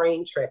like a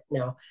brain trick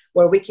now,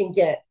 where we can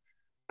get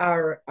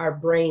our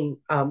brain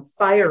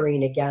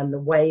firing again the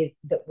way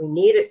that we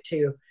need it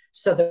to,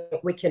 so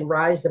that we can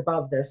rise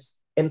above this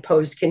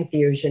imposed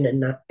confusion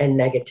and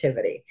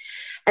negativity.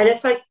 And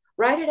it's like,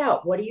 write it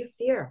out. What do you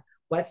fear?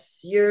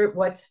 What's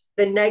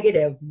the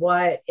negative?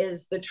 What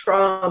is the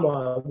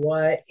trauma?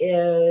 What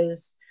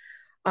is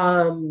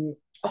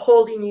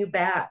holding you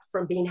back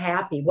from being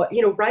happy?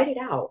 Write it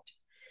out.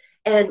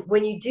 And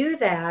when you do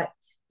that,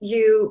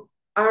 you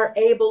are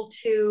able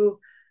to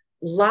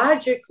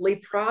logically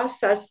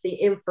process the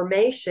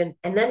information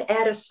and then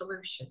add a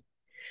solution.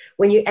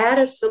 When you add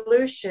a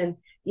solution,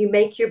 you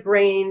make your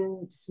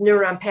brain's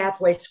neuron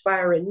pathways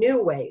fire in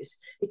new ways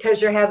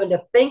because you're having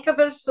to think of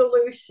a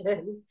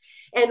solution.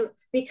 And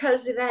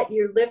because of that,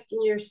 you're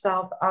lifting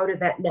yourself out of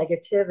that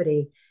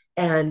negativity,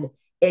 and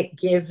it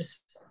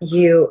gives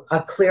you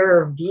a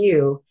clearer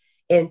view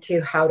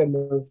into how to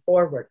move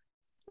forward.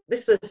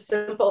 This is a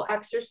simple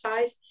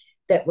exercise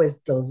that was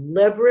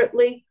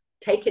deliberately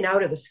taken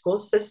out of the school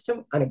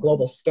system on a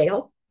global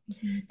scale,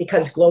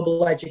 because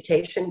global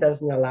education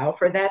doesn't allow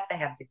for that. They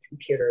have the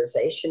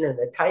computerization and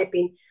the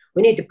typing.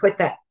 We need to put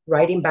that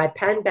writing by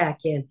pen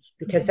back in,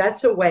 because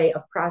that's a way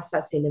of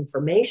processing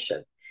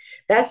information.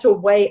 That's a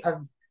way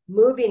of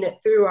moving it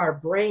through our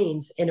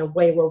brains in a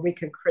way where we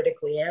can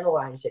critically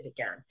analyze it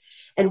again.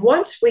 And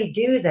once we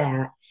do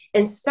that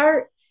and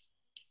start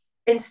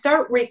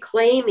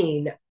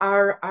reclaiming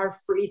our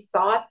free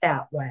thought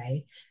that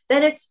way,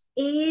 then it's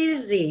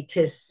easy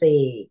to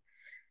see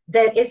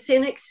that it's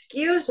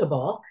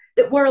inexcusable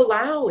that we're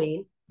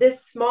allowing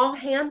this small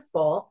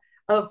handful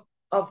of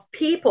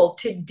people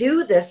to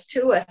do this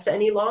to us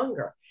any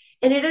longer.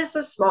 And it is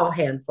a small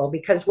handful,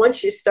 because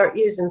once you start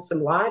using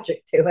some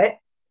logic to it,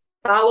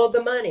 follow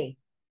the money,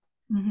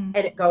 and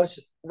it goes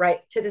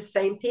right to the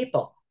same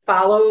people.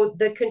 Follow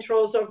the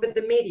controls over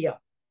the media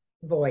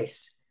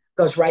voice,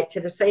 goes right to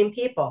the same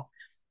people.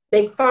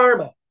 Big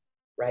pharma,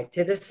 right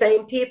to the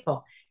same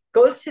people.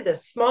 Goes to the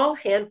small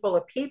handful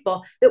of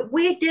people that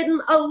we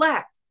didn't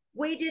elect.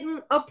 We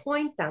didn't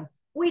appoint them.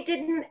 We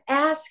didn't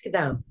ask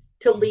them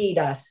to lead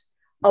us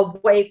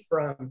away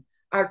from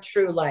our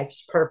true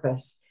life's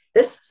purpose.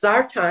 This is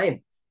our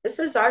time. This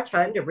is our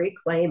time to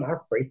reclaim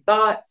our free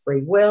thought,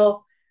 free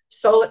will,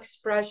 soul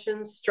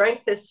expression,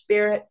 strength of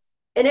spirit.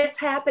 And it's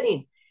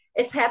happening.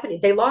 It's happening.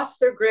 They lost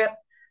their grip,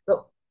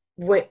 but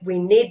we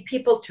need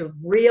people to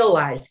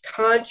realize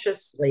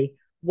consciously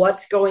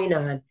what's going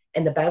on.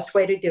 And the best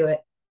way to do it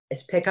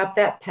is pick up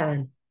that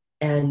pen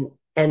and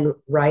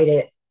write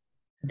it.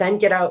 Then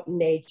get out in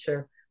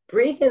nature,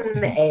 breathe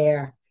in the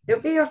air.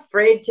 Don't be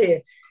afraid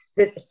that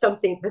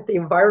the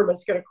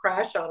environment's going to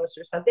crash on us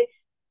or something.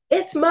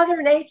 It's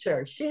Mother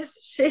Nature. She's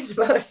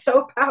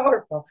so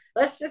powerful.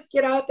 Let's just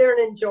get out there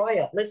and enjoy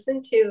it.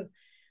 Listen to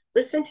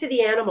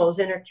the animals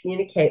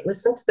intercommunicate.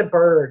 Listen to the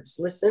birds.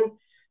 Listen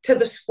to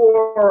the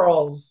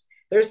squirrels.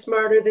 They're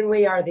smarter than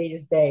we are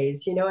these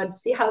days, and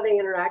see how they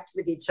interact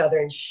with each other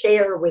and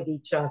share with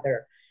each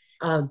other.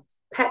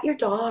 Pet your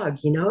dog,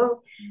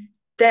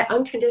 that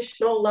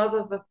unconditional love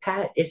of a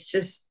pet. It's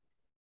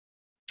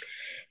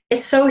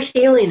so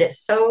healing.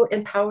 It's so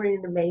empowering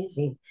and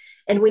amazing.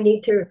 And we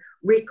need to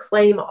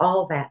reclaim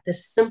all that, the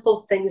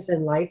simple things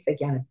in life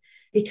again,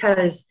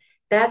 because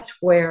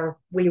that's where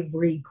we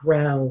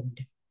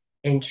reground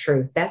in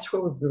truth. That's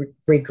where we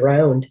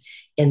reground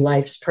in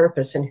life's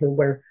purpose and who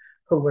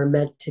we're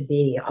meant to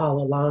be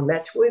all along.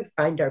 That's where we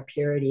find our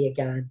purity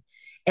again.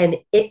 And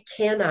it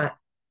cannot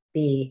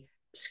be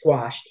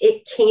squashed.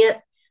 It can't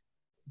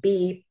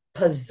be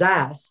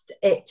possessed.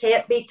 It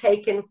can't be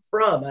taken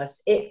from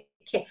us. It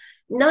can't,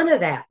 none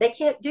of that. They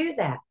can't do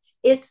that.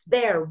 It's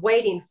there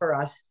waiting for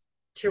us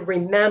to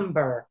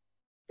remember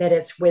that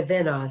it's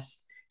within us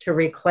to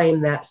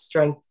reclaim that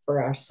strength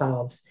for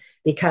ourselves,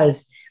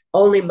 because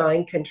only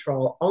mind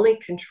control, only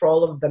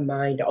control of the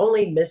mind,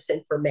 only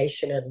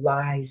misinformation and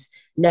lies,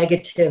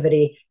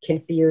 negativity,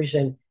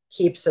 confusion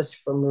keeps us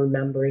from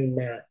remembering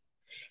that.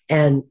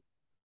 And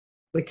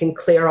we can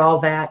clear all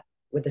that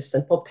with a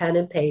simple pen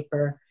and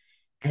paper,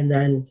 and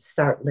then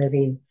start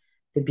living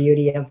the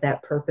beauty of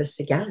that purpose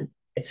again.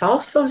 It's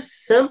all so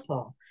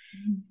simple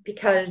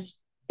because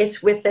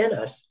it's within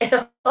us.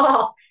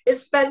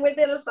 It's been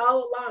within us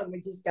all along.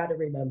 We just got to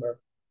remember.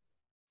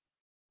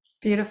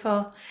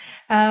 Beautiful.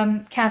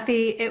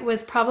 Cathy, it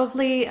was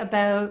probably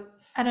about,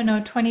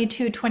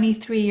 22,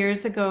 23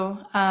 years ago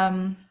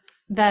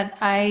that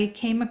I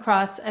came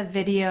across a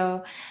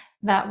video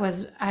that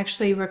was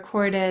actually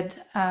recorded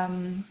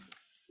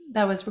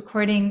that was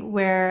recording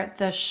where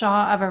the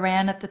Shah of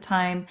Iran at the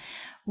time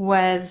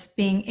was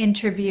being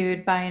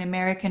interviewed by an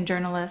American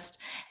journalist.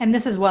 And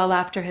this is well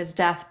after his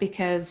death,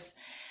 because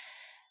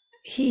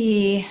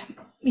he,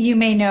 you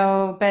may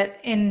know, but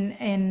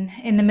in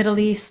the Middle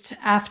East,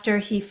 after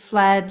he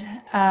fled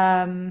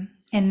in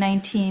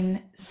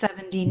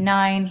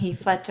 1979, he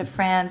fled to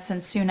France,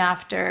 and soon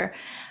after,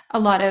 a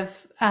lot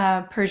of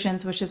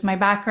Persians, which is my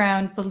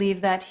background,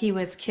 believe that he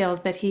was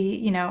killed, but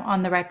he,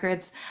 on the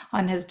records,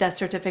 on his death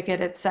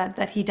certificate, it said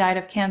that he died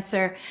of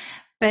cancer.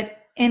 But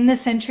in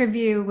this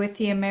interview with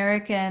the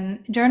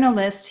American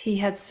journalist, he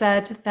had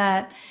said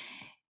that,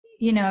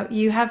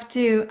 you have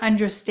to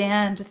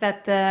understand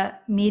that the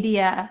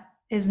media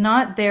is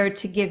not there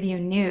to give you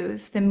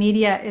news. The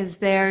media is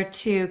there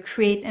to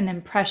create an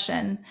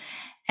impression,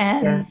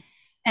 and Yeah.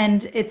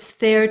 and it's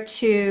there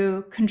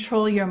to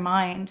control your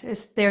mind.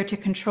 It's there to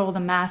control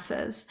the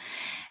masses.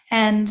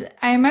 And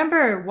I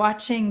remember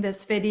watching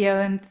this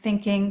video and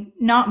thinking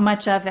not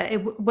much of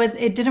it.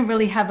 It didn't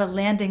really have a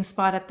landing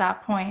spot at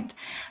that point.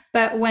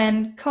 But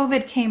when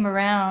COVID came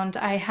around,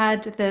 I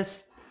had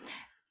this,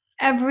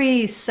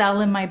 every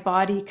cell in my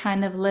body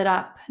kind of lit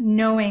up,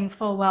 knowing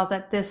full well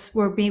that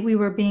we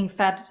were being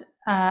fed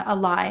a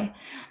lie.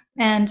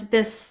 And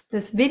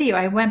this video,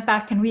 I went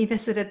back and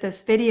revisited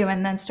this video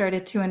and then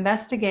started to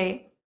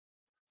investigate.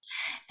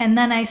 And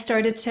then I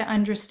started to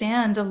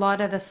understand a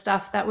lot of the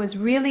stuff that was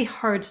really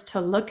hard to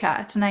look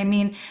at. And I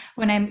mean,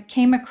 when I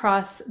came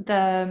across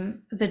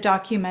the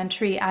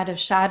documentary Out of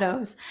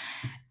Shadows,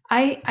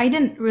 I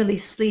didn't really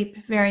sleep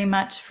very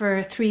much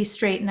for 3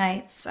 straight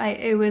nights.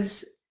 It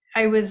was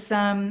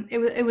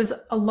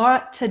a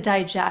lot to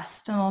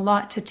digest and a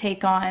lot to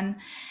take on.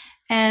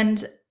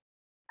 And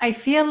I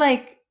feel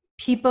like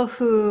people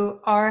who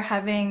are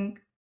having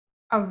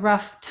a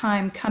rough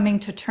time coming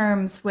to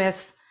terms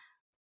with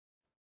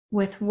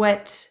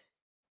what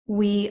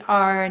we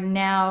are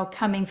now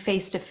coming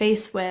face to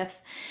face with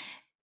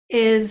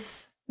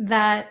is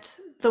that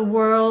the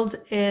world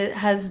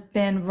has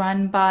been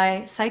run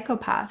by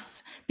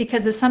psychopaths,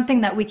 because it's something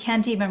that we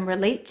can't even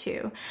relate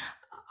to.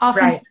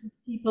 Oftentimes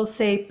people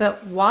say,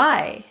 but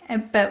why?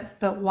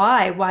 But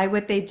why? Why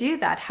would they do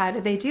that? How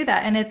do they do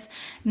that? And it's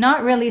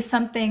not really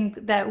something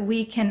that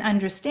we can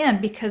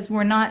understand because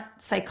we're not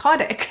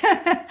psychotic.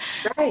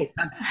 Right.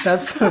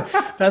 That's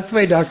the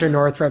way Dr.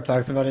 Northrup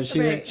talks about it.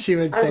 Right. She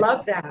would I say,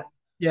 love that.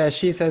 yeah,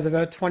 she says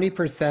about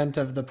 20%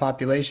 of the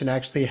population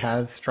actually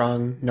has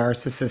strong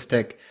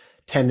narcissistic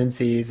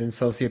tendencies and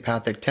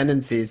sociopathic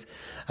tendencies,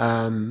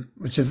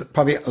 which is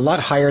probably a lot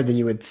higher than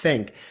you would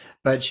think.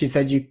 But she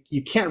said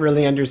you can't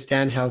really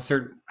understand how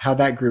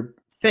that group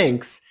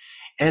thinks.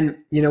 And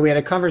we had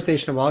a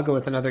conversation a while ago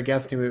with another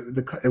guest, and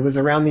it was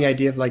around the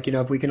idea of, like,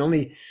 if we can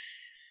only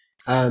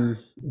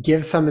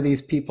give some of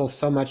these people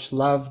so much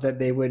love that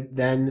they would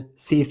then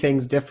see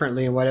things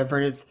differently and whatever.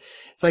 And it's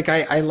like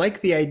I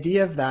like the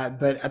idea of that,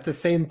 but at the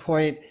same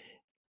point,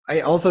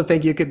 I also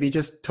think you could be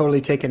just totally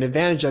taken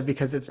advantage of,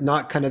 because it's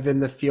not kind of in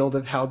the field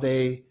of how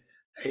they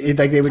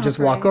would just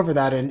walk over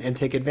that and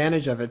take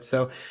advantage of it.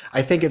 So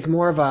I think it's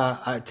more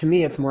of to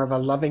me, it's more of a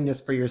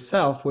lovingness for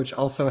yourself, which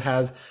also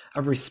has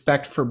a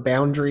respect for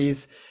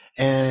boundaries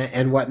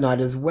and whatnot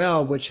as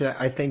well, which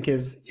I think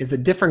is a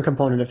different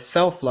component of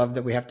self-love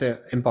that we have to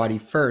embody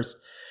first.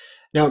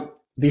 Now,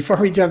 before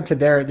we jump to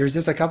there's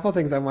just a couple of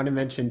things I want to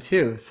mention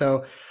too.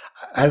 So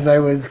as I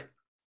was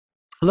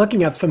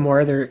looking up some more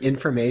other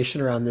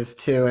information around this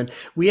too, and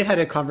we had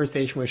a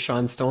conversation with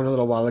Sean Stone a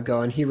little while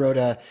ago, and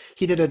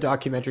he did a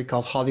documentary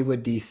called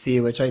Hollywood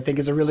DC, which I think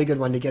is a really good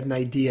one to get an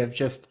idea of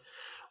just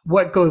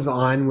what goes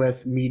on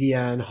with media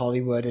and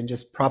Hollywood and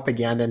just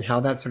propaganda and how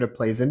that sort of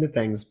plays into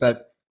things.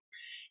 But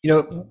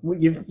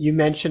you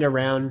mentioned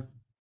around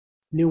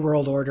New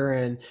World Order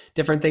and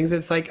different things.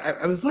 It's like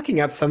I was looking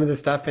up some of the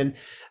stuff, and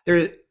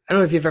I don't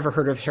know if you've ever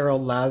heard of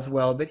Harold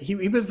Laswell, but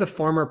he was the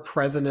former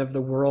president of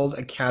the World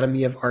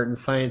Academy of Art and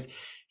Science.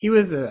 He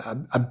was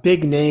a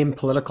big name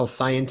political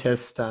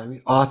scientist,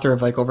 author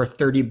of like over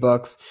 30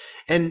 books.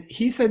 And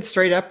he said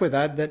straight up with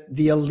that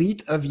the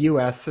elite of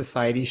US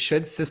society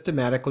should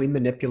systematically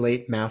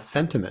manipulate mass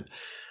sentiment.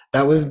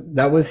 That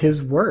was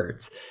his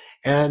words.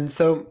 And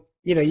so,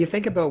 you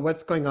think about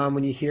what's going on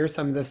when you hear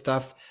some of this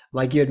stuff,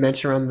 like you had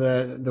mentioned around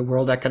the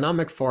World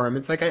Economic Forum.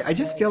 It's like, I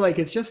just feel like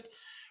it's just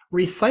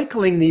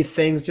recycling these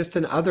things just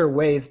in other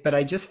ways, but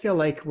I just feel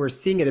like we're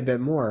seeing it a bit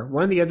more.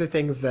 One of the other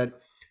things that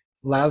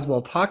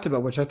Laswell talked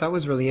about, which I thought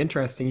was really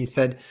interesting, he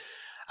said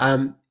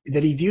that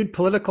he viewed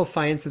political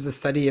science as a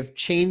study of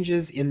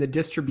changes in the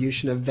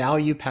distribution of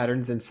value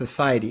patterns in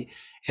society.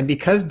 And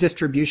because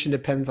distribution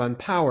depends on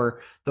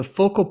power, the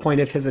focal point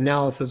of his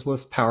analysis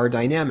was power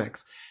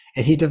dynamics.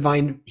 And he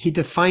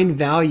defined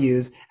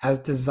values as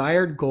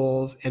desired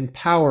goals and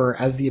power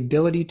as the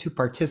ability to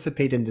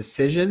participate in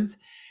decisions.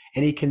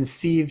 And he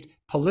conceived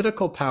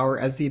political power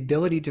as the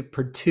ability to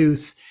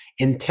produce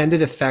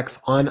intended effects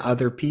on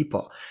other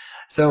people.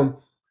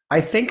 So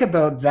I think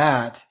about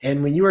that.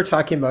 And when you were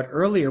talking about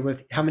earlier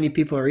with how many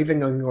people are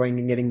even going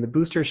and getting the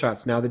booster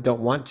shots now that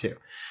don't want to,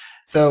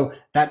 So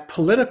that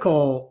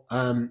political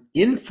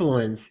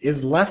influence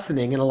is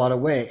lessening in a lot of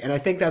way. And I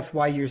think that's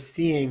why you're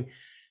seeing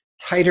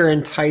tighter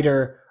and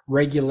tighter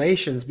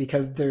regulations,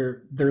 because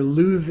they're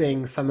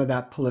losing some of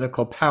that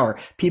political power.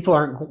 People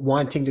aren't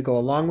wanting to go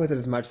along with it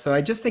as much. So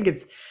I just think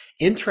it's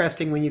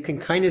interesting when you can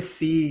kind of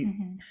see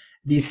Mm-hmm.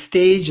 these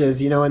stages,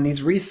 and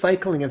these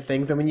recycling of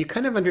things. And when you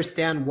kind of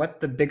understand what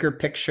the bigger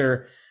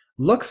picture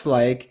looks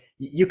like,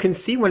 you can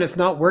see when it's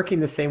not working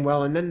the same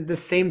well. And then the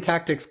same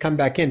tactics come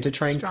back in to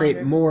try and create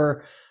Stronger.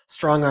 more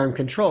strong arm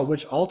control,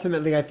 which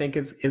ultimately I think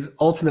is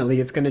ultimately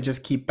it's going to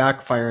just keep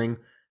backfiring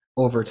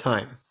over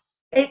time.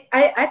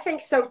 I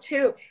think so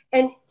too.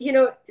 And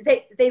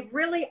they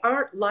really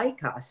aren't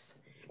like us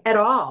at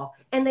all,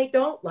 and they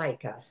don't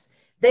like us.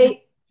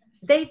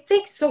 They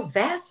think so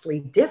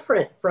vastly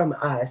different from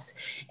us.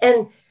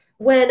 And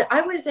when I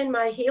was in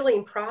my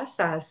healing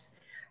process,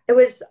 it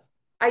was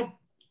I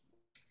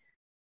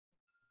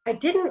I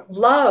didn't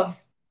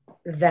love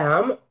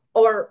them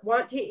or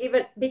want to,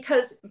 even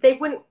because they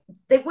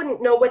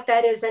wouldn't know what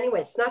that is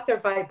anyway. It's not their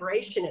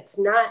vibration. It's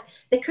not,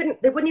 they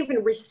wouldn't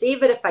even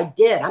receive it if I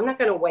did. I'm not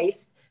going to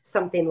waste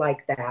something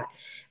like that.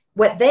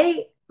 What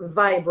they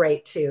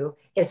vibrate to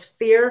is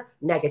fear,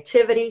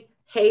 negativity,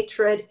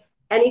 hatred,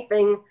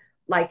 anything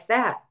like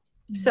that.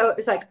 So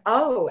it's like,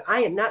 oh,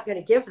 I am not going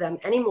to give them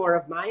any more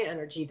of my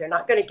energy. They're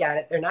not going to get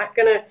it. They're not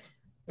going to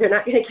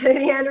get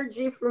any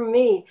energy from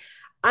me.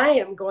 I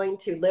am going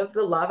to live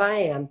the love I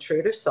am,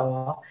 true to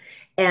soul,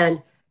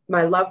 and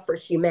my love for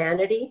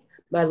humanity,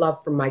 my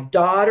love for my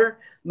daughter,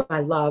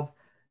 my love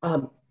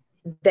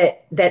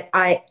that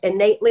I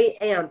innately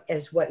am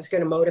is what is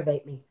going to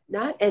motivate me.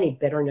 Not any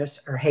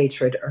bitterness or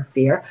hatred or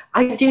fear.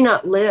 I do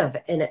not live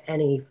in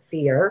any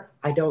fear.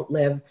 I don't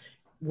live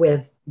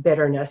with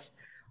bitterness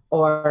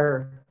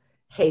or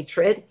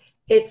hatred.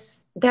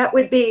 It's that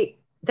would be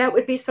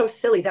so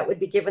silly. That would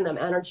be giving them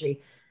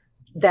energy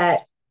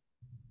that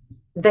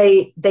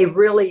they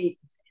really,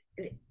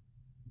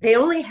 they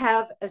only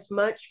have as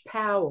much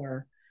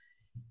power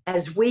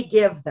as we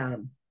give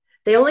them.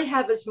 They only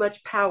have as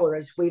much power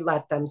as we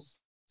let them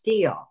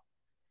steal.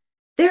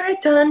 They're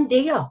a done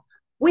deal.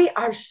 We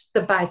are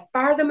by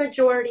far the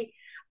majority.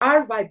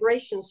 Our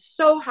vibration's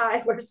so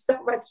high. We're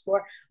so much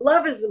more.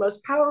 Love is the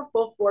most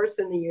powerful force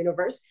in the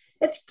universe.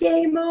 It's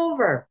game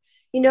over,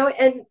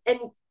 and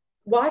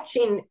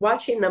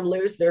watching them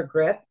lose their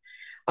grip,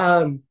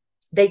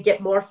 they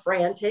get more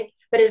frantic.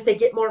 But as they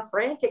get more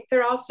frantic,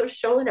 they're also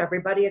showing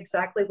everybody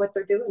exactly what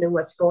they're doing and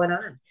what's going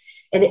on.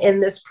 And in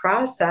this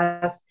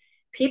process,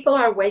 people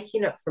are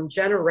waking up from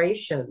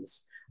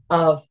generations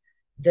of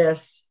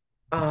this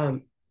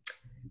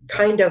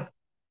kind of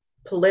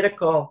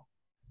political,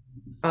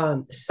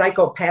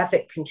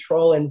 psychopathic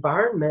control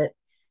environment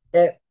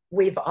that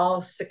we've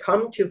all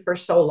succumbed to for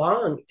so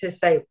long, to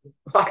say,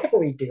 why are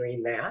we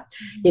doing that?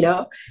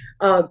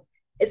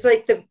 It's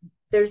like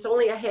there's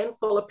only a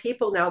handful of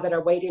people now that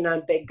are waiting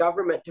on big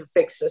government to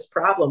fix this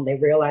problem. They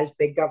realize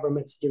big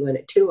government's doing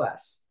it to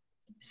us.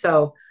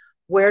 So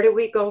where do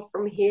we go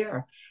from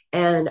here?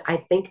 And I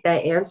think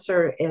that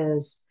answer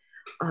is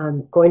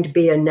going to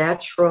be a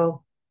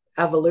natural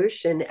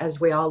evolution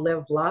as we all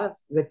live love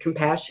with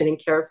compassion and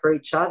care for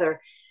each other,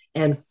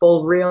 and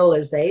full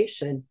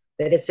realization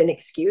that it's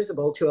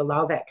inexcusable to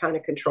allow that kind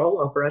of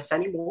control over us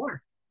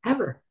anymore,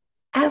 ever,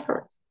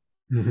 ever.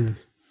 Mm-hmm.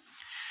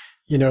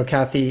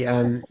 Cathy,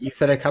 you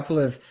said a couple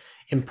of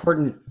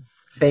important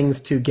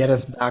things to get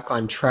us back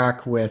on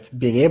track with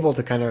being able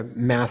to kind of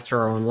master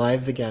our own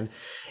lives again.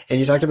 And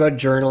you talked about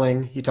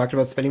journaling, you talked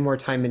about spending more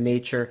time in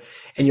nature,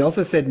 and you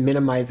also said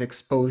minimize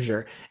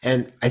exposure.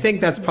 And I think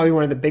that's probably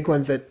one of the big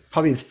ones, that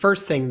probably the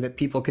first thing that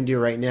people can do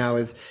right now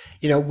is,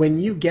 when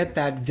you get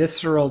that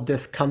visceral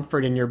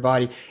discomfort in your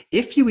body,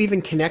 if you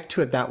even connect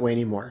to it that way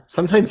anymore,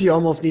 sometimes you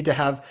almost need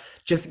to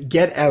just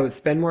get out,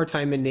 spend more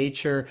time in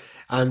nature,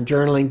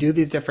 journaling, do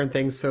these different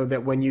things so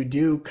that when you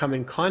do come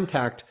in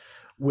contact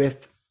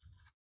with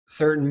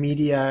certain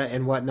media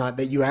and whatnot,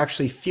 that you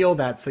actually feel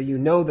that, so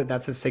that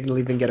that's a signal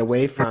you can get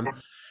away from.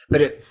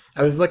 But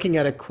I was looking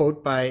at a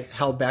quote by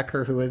Hal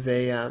Becker, who is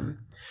a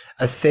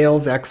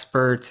sales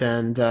expert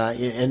and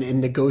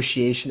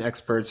negotiation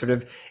expert, sort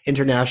of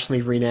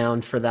internationally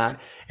renowned for that.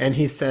 And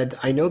he said,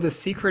 "I know the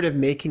secret of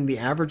making the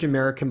average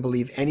American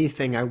believe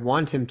anything I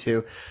want him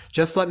to.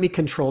 Just let me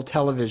control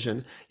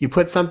television. You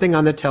put something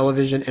on the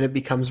television and it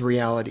becomes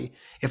reality.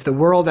 If the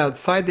world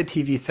outside the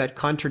TV set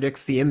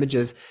contradicts the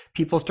images,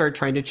 people start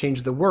trying to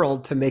change the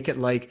world to make it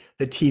like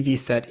the TV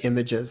set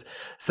images."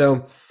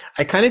 So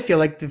I kind of feel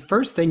like the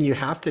first thing you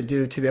have to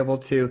do to be able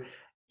to,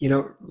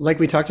 like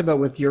we talked about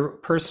with your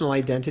personal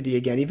identity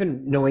again,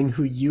 even knowing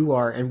who you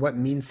are and what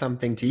means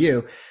something to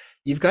you,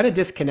 you've got to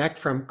disconnect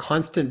from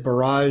constant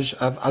barrage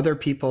of other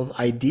people's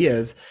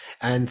ideas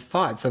and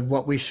thoughts of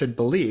what we should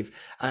believe.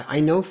 I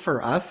know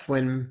for us,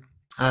 when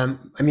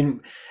I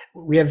mean,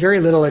 we have very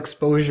little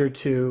exposure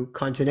to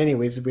content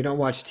anyways. We don't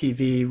watch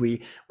TV.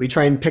 We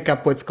try and pick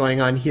up what's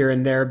going on here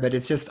and there, but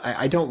it's just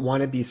I don't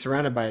want to be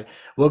surrounded by it.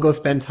 We'll go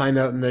spend time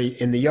out in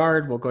the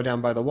yard. We'll go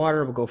down by the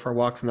water. We'll go for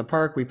walks in the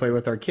park. We play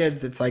with our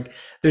kids. It's like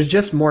there's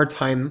just more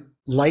time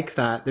like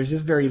that. There's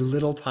just very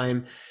little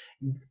time.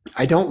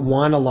 I don't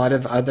want a lot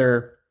of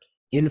other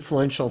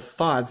influential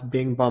thoughts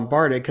being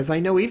bombarded because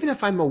I know even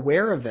if I'm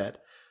aware of it,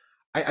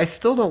 I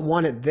still don't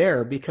want it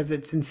there because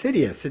it's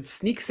insidious. It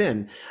sneaks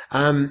in.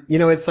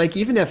 It's like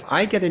even if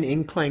I get an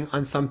inkling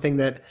on something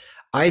that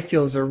I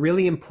feel is a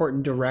really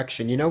important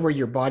direction, where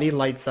your body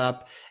lights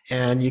up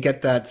and you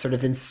get that sort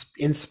of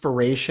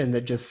inspiration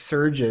that just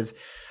surges.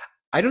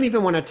 I don't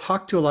even want to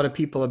talk to a lot of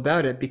people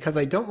about it because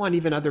I don't want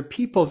even other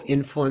people's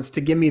influence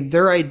to give me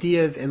their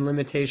ideas and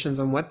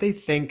limitations on what they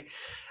think.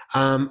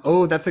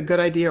 Oh, that's a good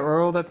idea, or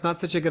oh, that's not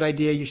such a good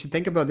idea. You should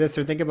think about this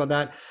or think about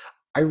that.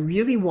 I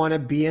really want to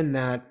be in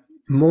that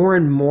more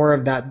and more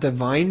of that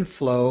divine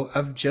flow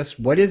of just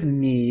what is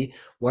me,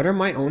 what are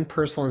my own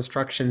personal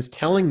instructions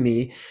telling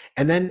me,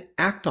 and then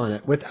act on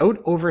it without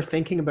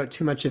overthinking about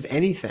too much of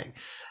anything.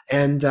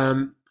 And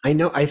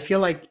I feel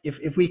like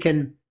if we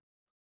can,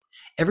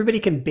 everybody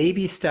can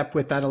baby step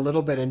with that a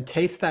little bit and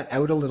taste that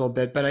out a little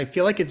bit. But I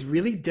feel like it's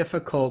really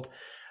difficult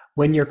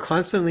when you're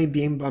constantly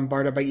being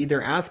bombarded by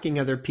either asking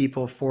other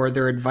people for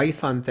their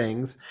advice on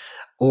things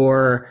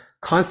or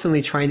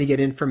constantly trying to get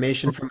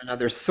information from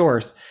another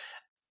source.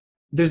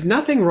 There's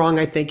nothing wrong,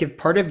 I think, if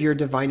part of your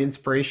divine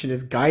inspiration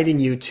is guiding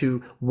you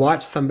to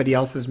watch somebody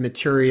else's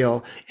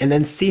material and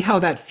then see how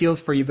that feels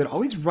for you, but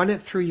always run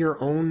it through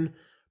your own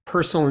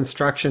personal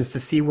instructions to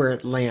see where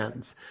it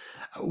lands.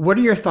 What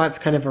are your thoughts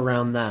kind of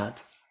around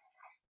that?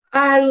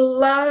 I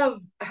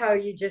love how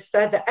you just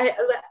said that.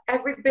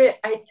 Every bit,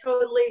 I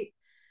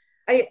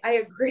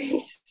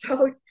agree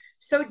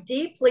so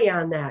deeply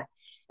on that.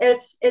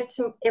 It's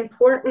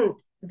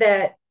important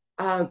that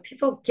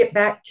people get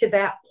back to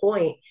that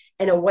point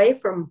and away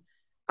from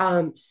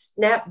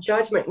snap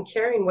judgment and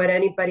caring what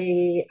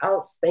anybody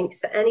else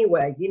thinks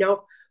anyway.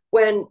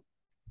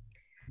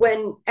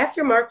 When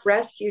after Mark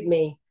rescued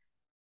me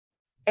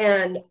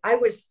and I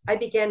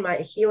began my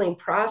healing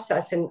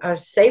process and I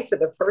was safe for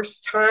the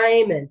first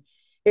time, and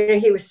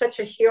he was such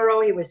a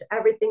hero. He was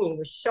everything. He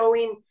was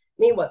showing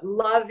me what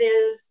love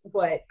is,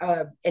 what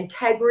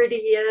integrity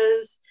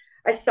is.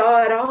 I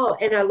saw it all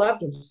and I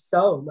loved him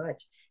so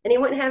much. And he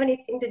wouldn't have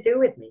anything to do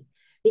with me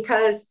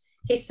because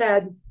he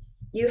said,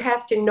 you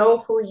have to know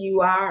who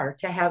you are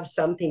to have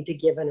something to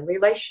give in a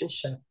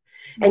relationship.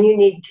 And you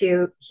need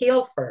to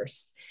heal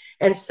first.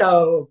 And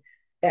so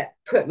that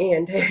put me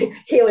into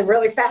healing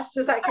really fast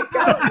as I could go.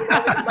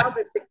 Love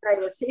is the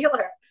greatest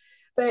healer.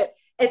 But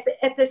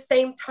at the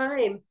same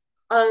time,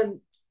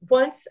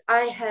 once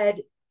I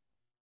had,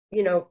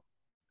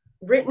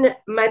 written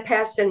my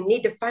past and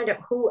need to find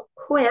out who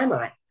am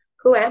I?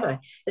 Who am I?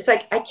 It's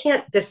like I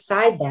can't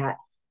decide that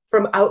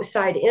from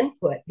outside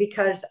input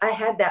because I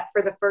had that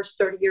for the first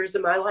 30 years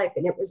of my life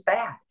and it was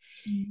bad.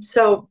 Mm-hmm.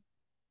 So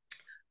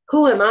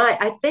who am I?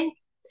 I think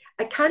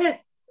I kind of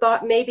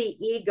thought maybe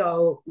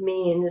ego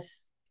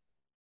means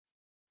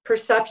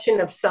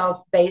perception of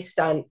self based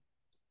on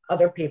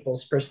other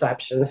people's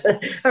perceptions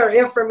or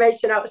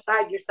information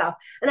outside yourself.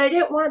 And I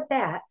didn't want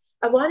that.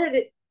 I wanted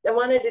it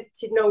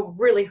to know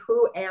really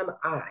who am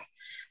I.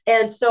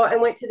 And so I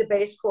went to the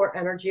base core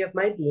energy of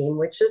my being,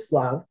 which is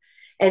love,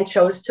 and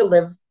chose to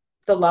live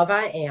the love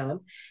I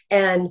am,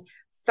 and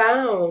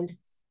found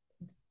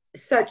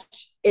such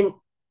an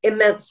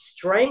immense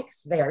strength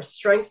there,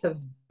 strength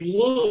of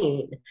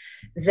being,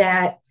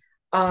 that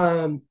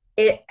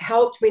it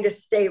helped me to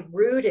stay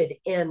rooted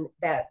in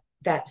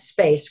that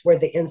space where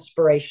the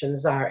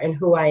inspirations are and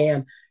who I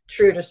am,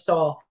 true to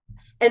soul.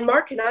 And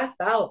Mark and I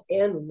fell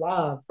in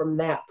love from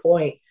that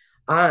point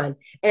on.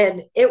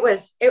 And it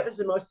was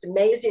the most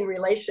amazing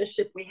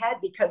relationship we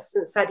had because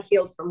since I'd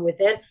healed from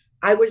within,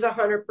 I was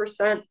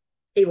 100%.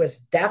 He was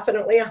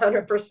definitely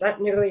 100%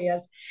 who he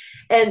is.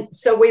 And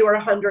so we were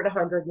 100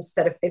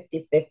 instead of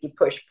 50-50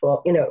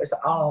 push-pull. It was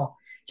all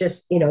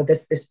just,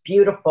 this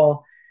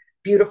beautiful,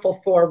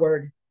 beautiful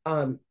forward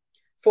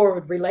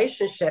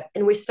relationship.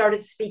 And we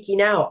started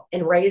speaking out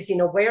and raising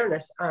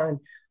awareness on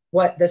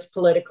what this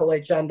political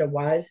agenda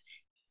was,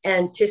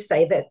 and to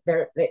say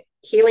that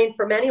healing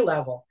from any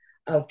level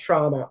of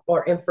trauma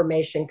or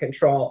information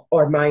control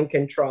or mind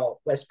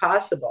control was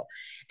possible.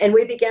 And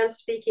we began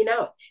speaking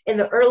out in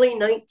the early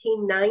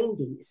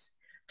 1990s,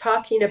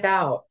 talking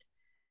about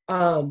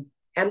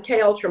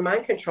MK Ultra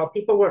mind control.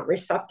 People weren't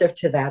receptive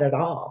to that at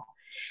all.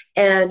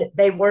 And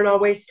they weren't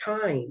always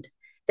kind.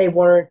 They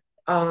weren't,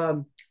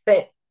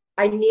 but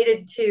I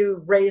needed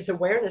to raise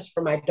awareness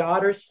for my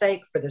daughter's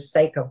sake, for the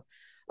sake of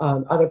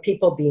other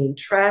people being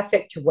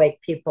trafficked, to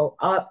wake people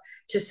up,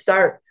 to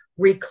start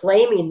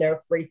reclaiming their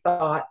free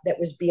thought that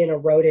was being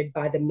eroded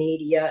by the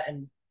media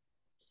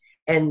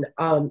and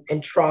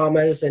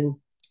traumas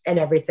and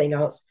everything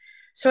else.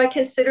 So I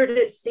considered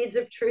it seeds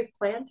of truth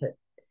planted.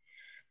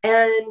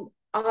 And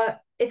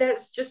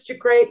that's just a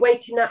great way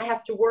to not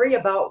have to worry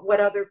about what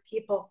other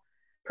people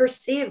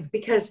perceived,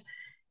 because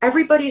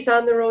everybody's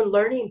on their own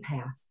learning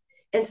path.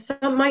 And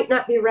some might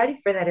not be ready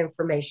for that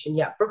information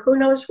yet, for who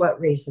knows what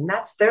reason.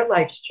 That's their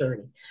life's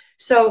journey.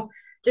 So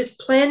just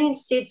planting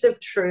seeds of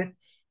truth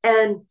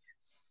and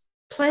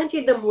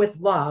planting them with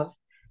love,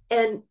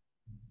 and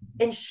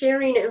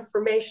sharing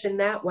information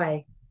that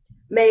way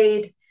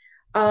made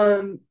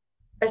a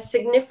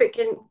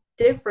significant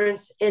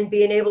difference in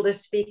being able to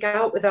speak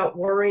out without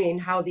worrying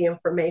how the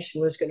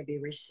information was going to be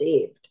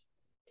received.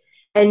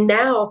 And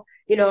now,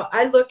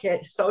 I look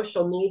at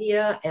social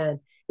media and,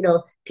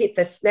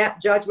 the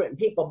snap judgment, and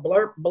people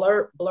blurp,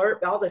 blurp,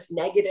 blurp, all this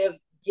negative,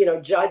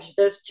 judge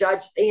this,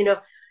 judge, and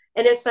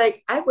it's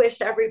like, I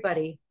wish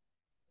everybody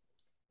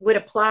would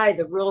apply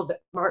the rule that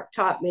Mark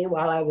taught me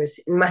while I was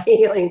in my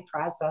healing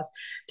process,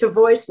 to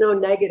voice no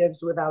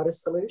negatives without a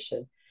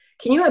solution.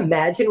 Can you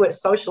imagine what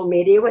social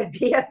media would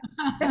be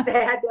if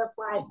they had to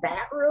apply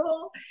that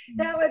rule?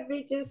 That would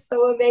be just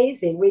so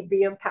amazing. We'd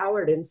be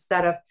empowered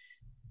instead of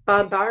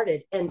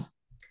bombarded. And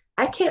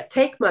I can't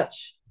take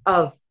much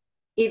of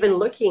even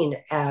looking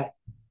at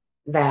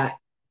that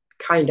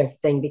kind of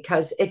thing,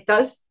 because it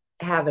does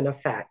have an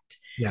effect.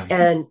 Yeah.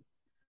 And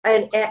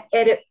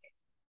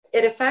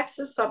it affects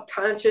the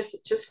subconscious.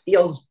 It just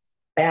feels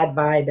bad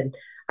vibe. And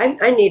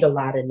I need a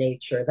lot of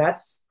nature.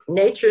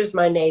 Nature's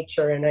my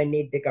nature, and I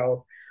need to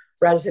go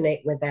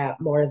resonate with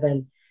that more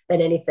than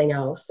anything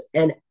else.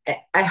 And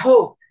I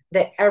hope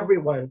that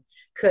everyone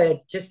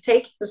could just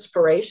take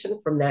inspiration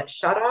from that,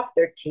 shut off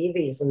their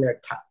TVs and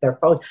their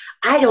phones.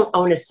 I don't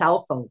own a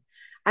cell phone.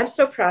 I'm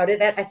so proud of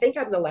that. I think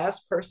I'm the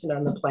last person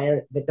on the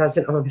planet that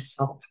doesn't own a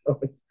cell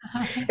phone.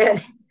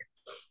 and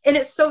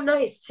it's so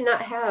nice to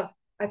not have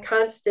a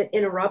constant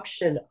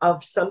interruption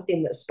of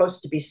something that's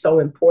supposed to be so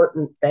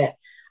important that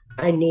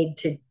I need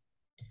to,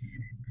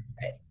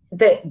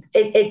 that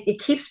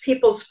it keeps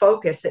people's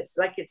focus. It's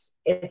like it's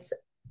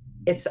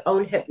its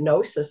own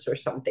hypnosis or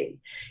something.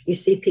 You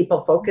see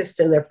people focused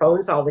in their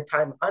phones all the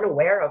time,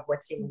 unaware of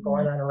what's even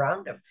going on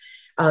around them.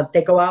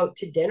 They go out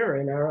to dinner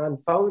and are on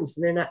phones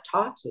and they're not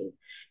talking,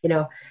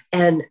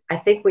 and I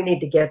think we need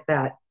to get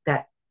that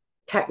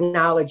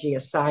technology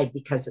aside,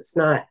 because it's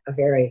not a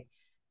very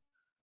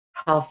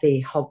healthy,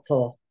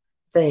 helpful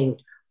thing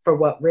for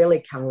what really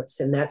counts.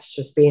 And that's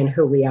just being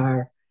who we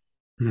are,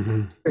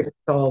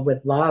 soul,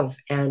 with love,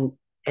 and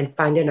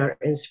finding our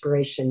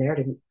inspiration there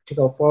to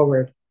go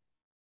forward.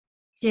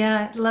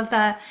 Yeah, I love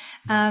that.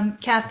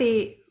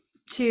 Cathy,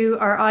 to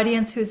our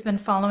audience who's been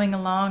following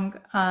along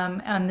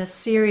on this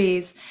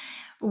series,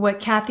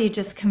 what Cathy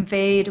just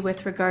conveyed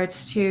with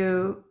regards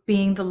to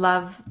being the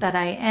love that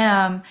I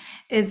am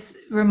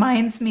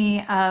reminds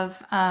me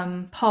of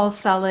Paul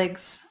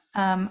Selig's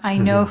I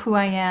know who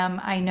I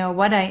am, I know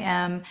what I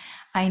am,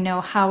 I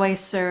know how I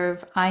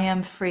serve, I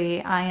am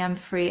free, I am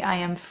free, I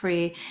am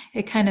free.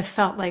 It kind of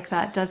felt like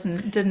that,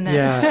 didn't it?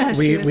 Yeah,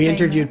 we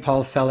interviewed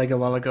Paul Selig a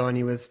while ago, and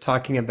he was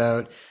talking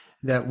about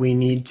that we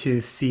need to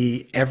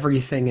see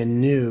everything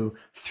anew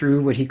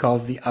through what he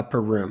calls the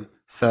upper room.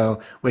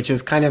 So, which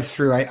is kind of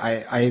through,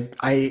 I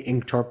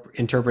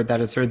interpret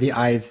that as sort of the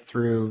eyes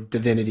through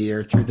divinity,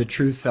 or through the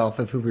true self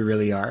of who we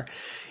really are.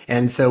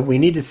 And so we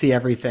need to see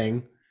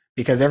everything,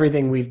 because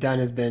everything we've done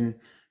has been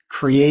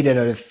created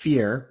out of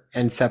fear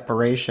and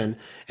separation.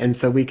 And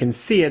so we can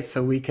see it,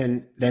 so we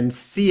can then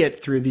see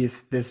it through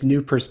this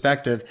new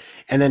perspective.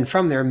 And then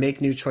from there, make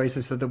new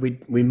choices so that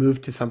we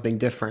move to something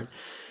different.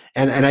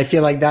 And I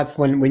feel like that's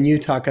when you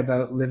talk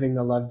about living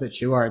the love that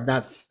you are,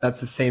 that's the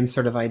same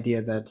sort of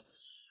idea that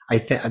I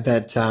think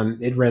that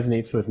it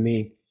resonates with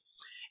me.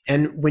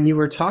 And when you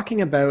were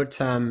talking about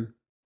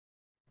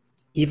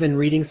even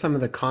reading some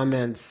of the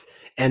comments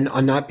and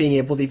on not being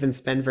able to even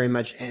spend very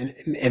much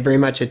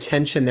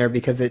attention there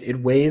because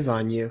it weighs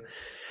on you.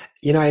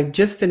 I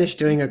just finished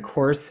doing a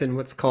course in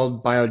what's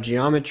called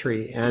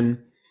biogeometry,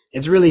 and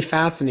it's really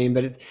fascinating,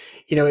 but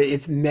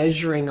it's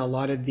measuring a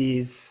lot of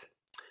these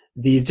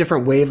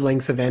different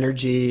wavelengths of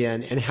energy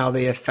and how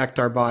they affect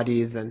our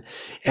bodies, and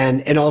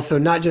also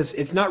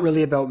it's not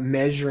really about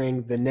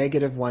measuring the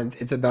negative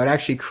ones. It's about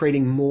actually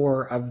creating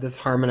more of this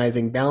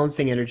harmonizing,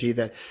 balancing energy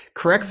that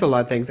corrects a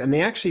lot of things. And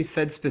they actually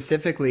said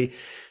specifically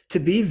to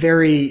be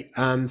very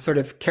sort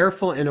of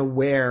careful and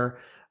aware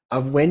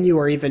of when you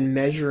are even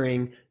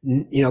measuring,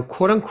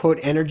 quote unquote,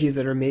 energies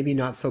that are maybe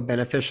not so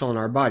beneficial in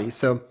our body.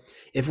 So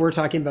if we're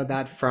talking about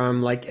that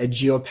from like a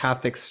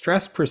geopathic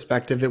stress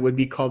perspective, it would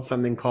be called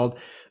something called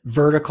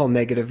vertical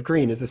negative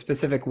green, is a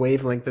specific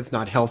wavelength that's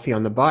not healthy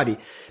on the body,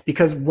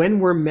 because when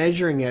we're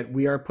measuring it,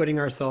 we are putting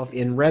ourselves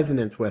in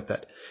resonance with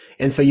it.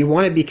 And so you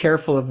want to be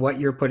careful of what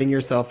you're putting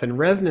yourself in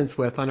resonance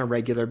with on a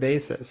regular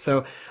basis.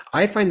 So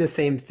I find the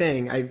same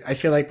thing. I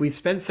feel like we've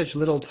spent such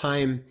little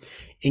time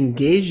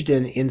engaged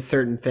in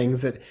certain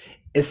things that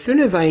as soon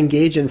as I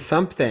engage in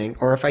something,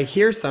 or if I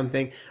hear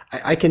something,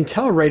 I can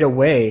tell right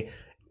away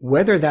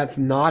whether that's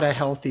not a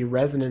healthy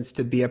resonance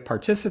to be a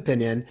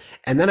participant in.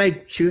 And then I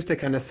choose to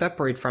kind of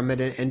separate from it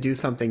and do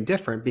something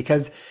different,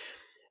 because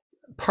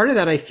part of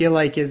that I feel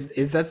like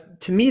is that's,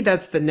 to me,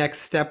 that's the next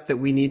step that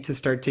we need to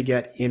start to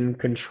get in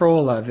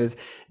control of, is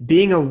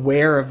being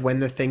aware of when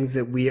the things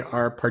that we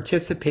are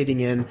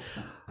participating in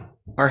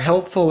are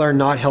helpful or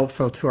not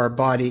helpful to our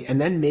body,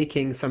 and then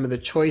making some of the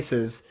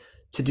choices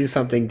to do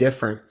something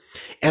different.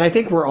 And I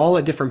think we're all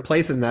at different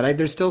places in that.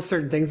 There's still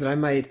certain things that I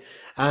might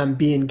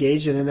be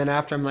engaged in, and then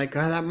after I'm like,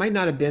 oh, that might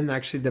not have been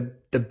actually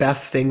the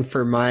best thing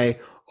for my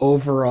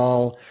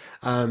overall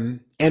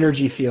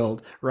energy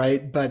field,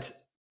 right? But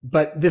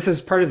this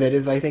is part of it.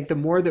 Is I think the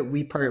more that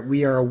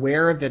we are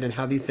aware of it and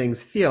how these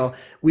things feel,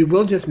 we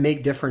will just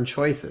make different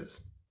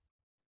choices.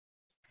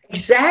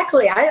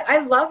 Exactly. I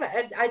love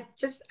it.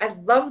 I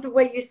love the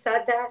way you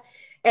said that.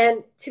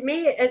 And to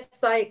me,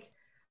 it's like,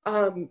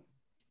 um,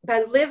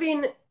 by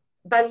living,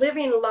 by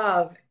living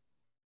love,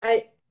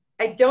 I,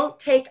 I don't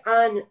take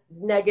on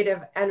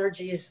negative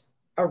energies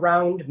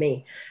around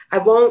me. I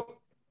won't,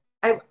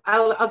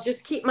 I'll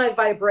just keep my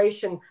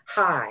vibration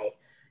high,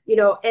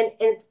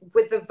 and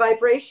with the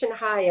vibration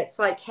high, it's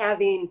like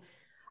having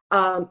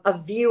a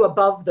view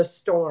above the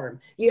storm.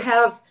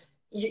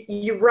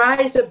 You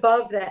rise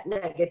above that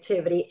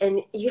negativity,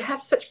 and you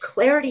have such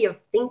clarity of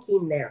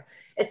thinking there.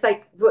 It's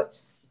like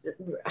what's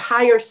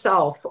higher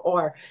self,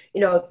 or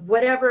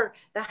whatever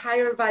the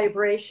higher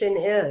vibration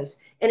is,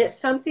 and it's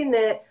something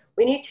that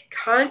we need to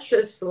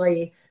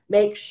consciously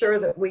make sure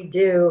that we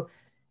do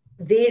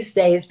these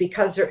days,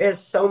 because there is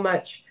so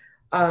much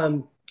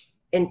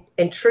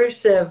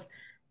intrusive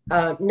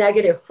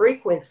negative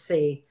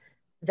frequency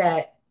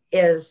that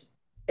is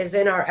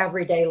in our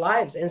everyday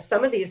lives. And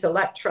some of these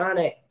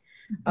electronic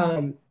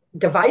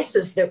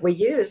devices that we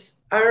use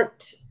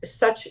aren't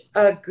such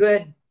a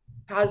good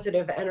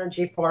positive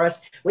energy for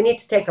us. We need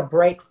to take a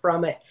break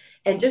from it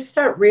and just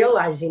start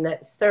realizing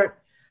that,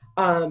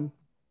 and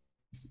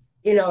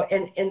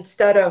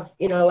instead of,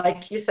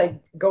 like you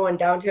said, going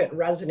down to it and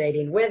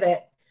resonating with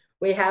it,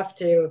 we have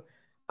to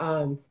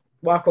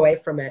walk away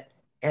from it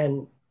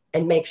and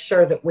make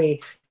sure that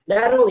we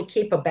not only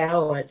keep a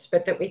balance,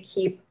 but that we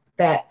keep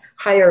that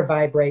higher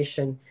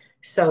vibration,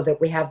 so that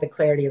we have the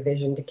clarity of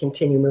vision to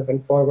continue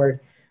moving forward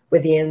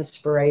with the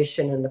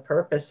inspiration and the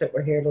purpose that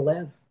we're here to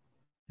live.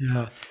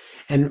 Yeah.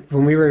 And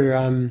when we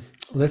were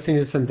listening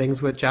to some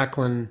things with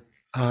Jacqueline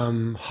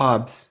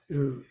Hobbs,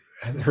 who,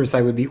 her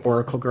site would be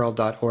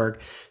oraclegirl.org,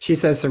 she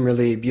says some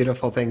really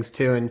beautiful things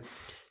too. And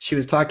she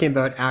was talking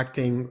about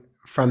acting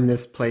from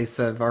this place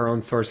of our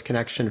own source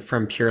connection,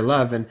 from pure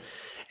love.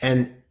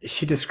 And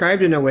she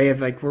described in a way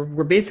of like,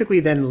 we're basically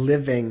then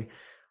living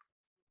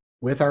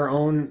with our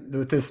own,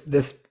 with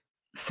this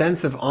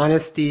sense of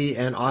honesty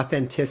and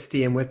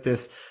authenticity, and with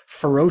this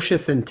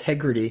ferocious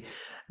integrity,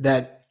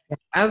 that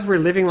as we're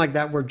living like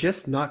that, we're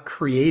just not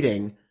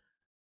creating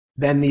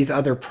then these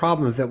other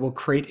problems that we'll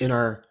create in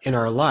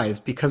our lives,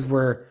 because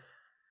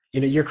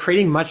you're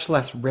creating much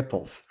less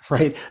ripples,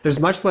 right? There's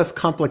much less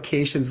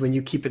complications when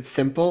you keep it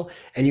simple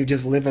and you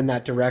just live in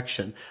that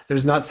direction.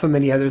 There's not so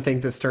many other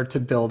things that start to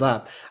build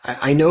up.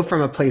 I know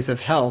from a place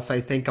of health,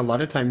 I think a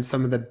lot of times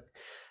some of the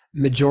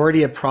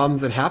majority of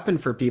problems that happen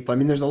for people, I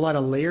mean, there's a lot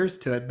of layers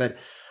to it, but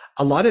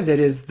a lot of it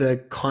is the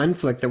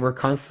conflict that we're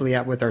constantly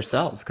at with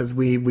ourselves, because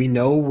we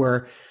know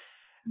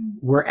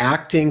we're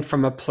acting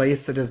from a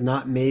place that is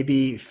not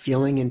maybe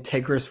feeling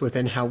integrous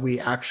within how we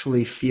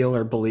actually feel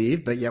or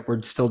believe, but yet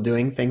we're still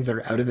doing things that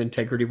are out of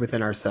integrity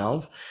within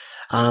ourselves.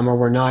 Or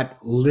we're not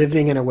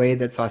living in a way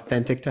that's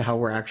authentic to how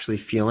we're actually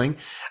feeling.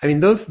 I mean,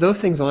 those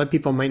things a lot of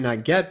people might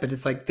not get, but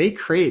it's like they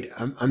create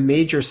a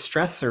major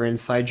stressor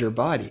inside your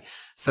body.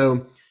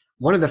 So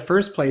one of the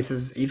first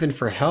places, even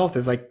for health,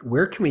 is like,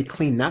 where can we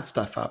clean that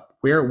stuff up?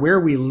 Where are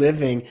we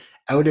living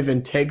out of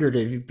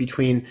integrity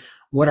between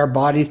what our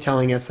body's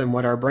telling us and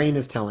what our brain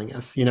is telling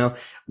us?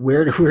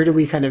 Where do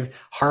we kind of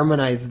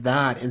harmonize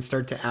that and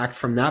start to act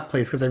from that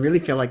place? Because I really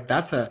feel like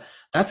that's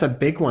a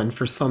big one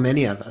for so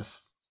many of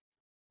us.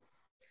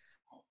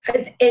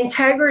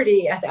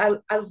 Integrity, I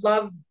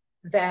love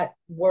that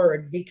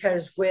word,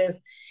 because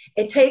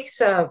it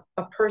takes a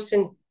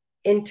person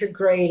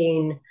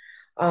integrating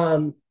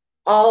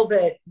all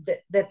that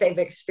they've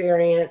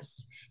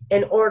experienced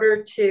in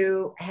order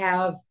to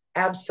have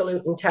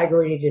absolute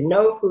integrity, to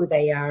know who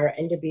they are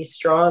and to be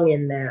strong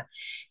in that.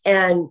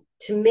 And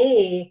to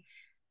me,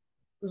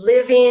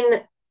 living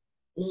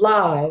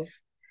love,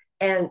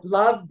 and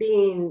love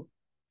being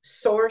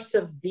source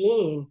of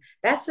being,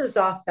 that's as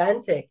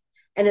authentic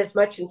and as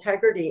much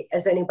integrity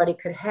as anybody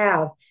could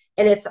have.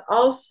 And it's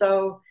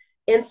also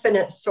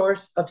infinite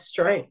source of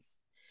strength,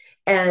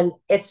 and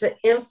it's an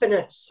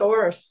infinite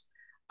source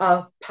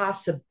of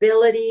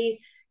possibility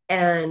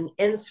and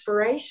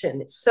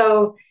inspiration.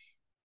 So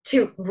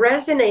to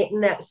resonate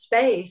in that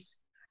space,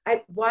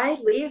 why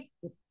leave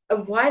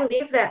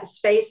that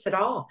space at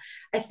all?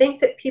 I think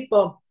that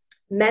people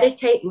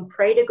meditate and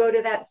pray to go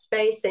to that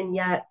space, and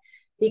yet,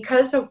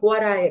 because of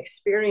what I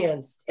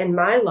experienced in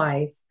my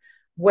life,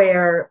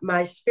 where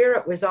my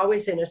spirit was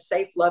always in a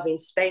safe, loving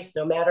space,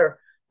 no matter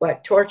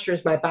what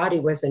tortures my body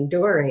was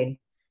enduring,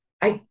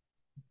 I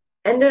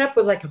ended up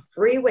with like a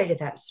freeway to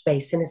that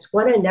space. And it's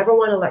what I never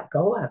want to let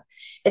go of.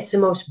 It's the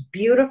most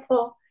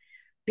beautiful,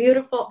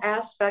 beautiful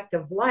aspect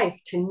of life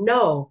to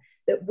know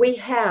that we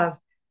have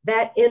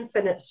that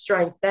infinite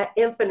strength, that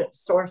infinite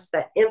source,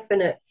 that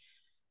infinite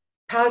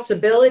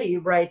possibility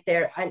right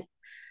there.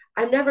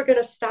 I'm never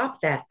going to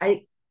stop that.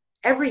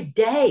 Every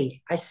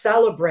day I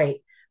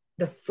celebrate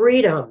the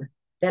freedom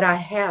that I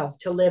have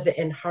to live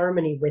in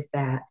harmony with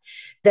that,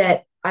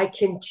 that I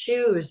can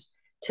choose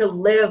to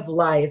live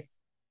life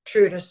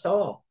true to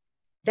soul.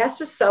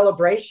 That's a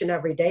celebration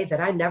every day that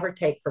I never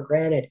take for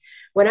granted.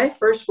 When I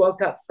first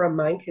woke up from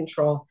mind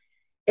control,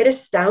 it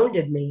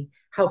astounded me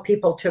how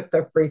people took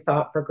their free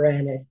thought for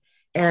granted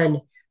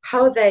and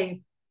how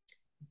they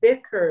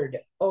bickered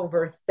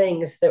over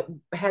things that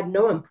had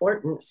no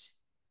importance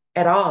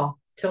at all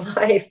to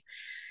life.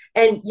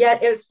 And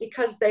yet it was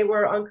because they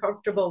were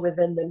uncomfortable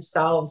within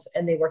themselves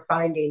and they were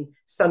finding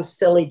some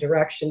silly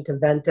direction to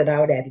vent it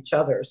out at each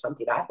other or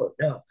something. I don't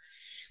know.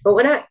 But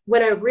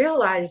when I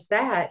realized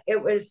that,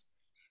 it was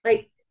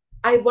like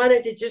I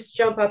wanted to just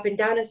jump up and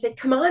down and say,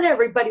 come on,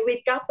 everybody,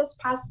 we've got this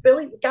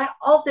possibility. We've got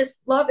all this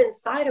love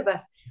inside of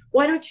us.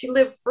 Why don't you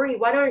live free?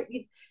 Why don't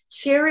you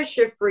cherish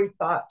your free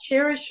thought,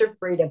 cherish your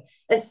freedom,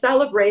 and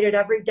celebrate it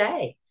every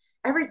day?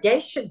 Every day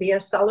should be a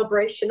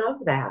celebration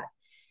of that.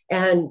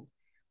 And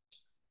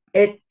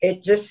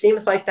it just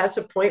seems like that's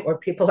a point where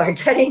people are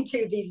getting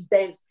to these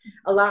days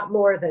a lot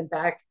more than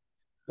back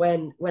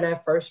when I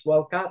first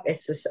woke up.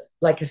 It's just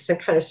like some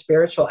kind of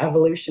spiritual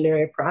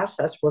evolutionary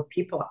process where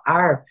people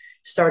are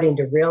starting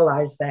to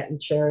realize that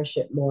and cherish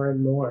it more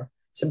and more.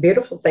 It's a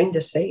beautiful thing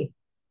to see.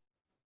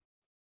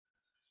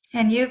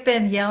 And you've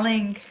been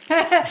yelling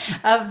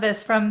of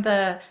this from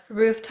the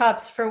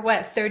rooftops for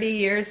what, 30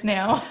 years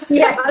now?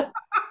 Yes.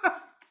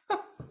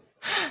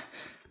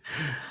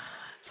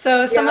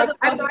 So some Yeah, of the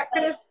I'm not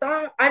going to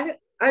stop. I'm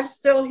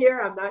still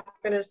here. I'm not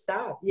going to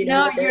stop.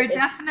 No, you're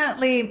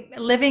definitely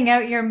living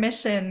out your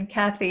mission,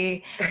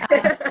 Cathy.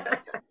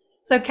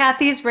 So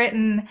Cathy's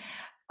written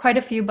quite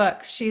a few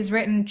books. She's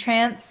written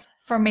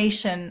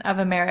Transformation of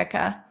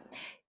America,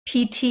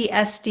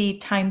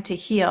 PTSD Time to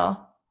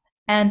Heal,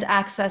 and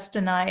Access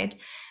Denied.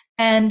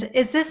 And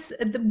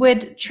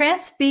would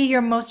Trance be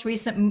your most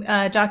recent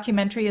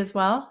documentary as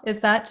well? Is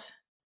that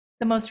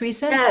the most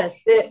recent?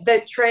 Yes,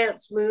 the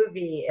Trance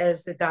movie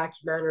is the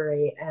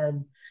documentary,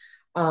 and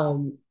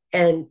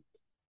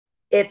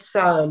it's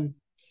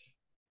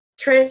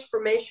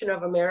Transformation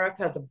of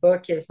America. The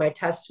book is my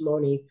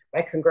testimony,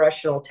 my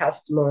congressional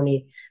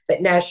testimony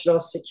that national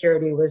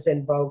security was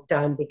invoked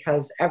on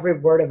because every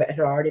word of it had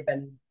already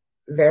been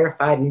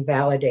verified and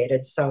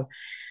validated. So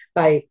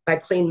by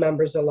clean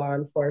members of law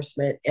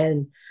enforcement.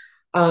 And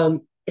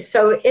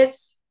so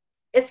it's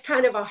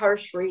kind of a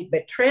harsh read,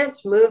 but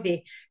Trance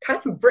movie kind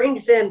of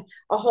brings in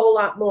a whole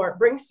lot more. It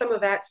brings some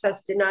of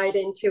Access Denied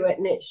into it,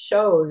 and it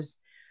shows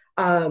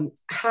how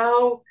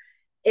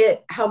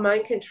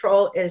mind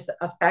control is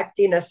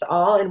affecting us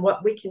all and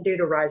what we can do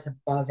to rise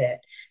above it.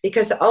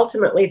 Because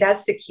ultimately,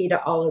 that's the key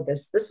to all of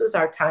this. This is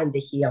our time to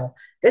heal.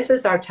 This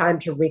is our time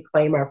to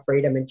reclaim our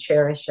freedom and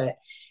cherish it.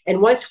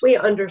 And once we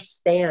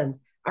understand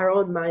our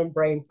own mind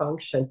brain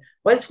function,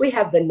 once we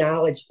have the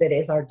knowledge that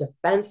is our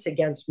defense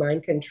against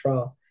mind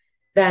control,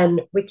 then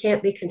we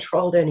can't be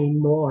controlled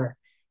anymore.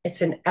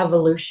 It's an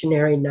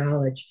evolutionary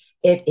knowledge.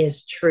 It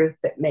is truth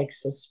that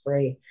makes us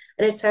free.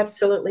 And it's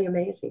absolutely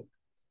amazing.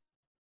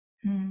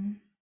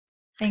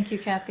 Thank you,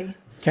 Cathy.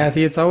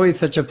 Cathy, it's always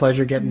such a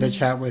pleasure getting to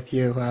chat with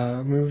you.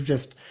 We've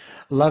just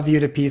love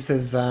you to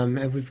pieces,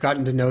 and we've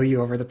gotten to know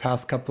you over the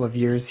past couple of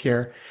years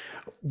here.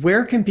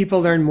 Where can people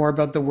learn more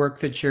about the work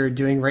that you're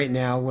doing right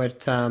now?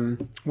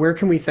 Where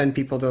can we send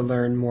people to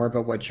learn more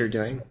about what you're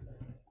doing?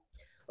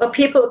 Well,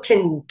 people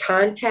can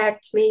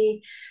contact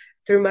me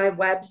through my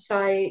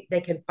website.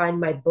 They can find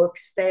my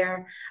books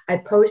there. I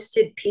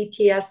posted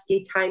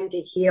PTSD Time to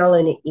Heal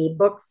in an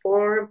ebook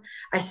form.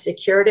 I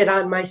secured it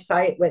on my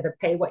site with a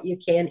pay what you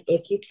can,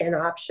 if you can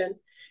option,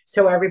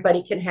 so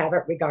everybody can have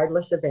it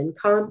regardless of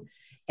income.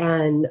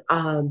 And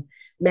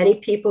many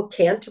people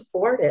can't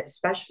afford it,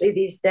 especially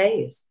these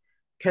days,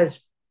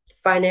 because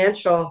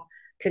financial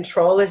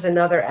control is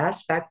another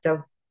aspect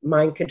of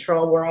mind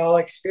control we're all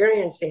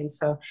experiencing.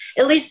 So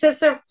at least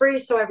it's free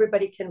so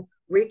everybody can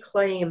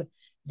reclaim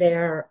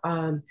their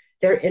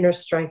inner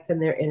strength and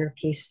their inner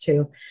peace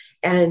too.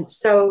 And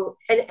so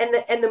and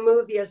the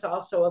movie is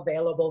also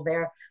available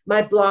there.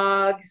 My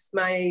blogs,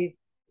 my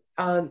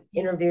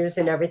interviews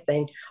and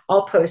everything,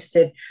 all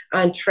posted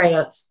on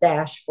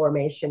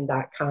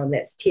trance-formation.com.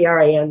 That's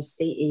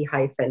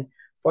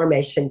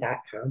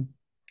trance-formation.com.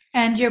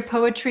 And your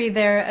poetry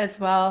there as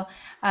well.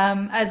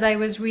 As I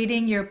was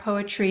reading your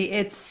poetry,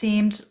 it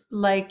seemed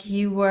like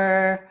you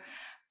were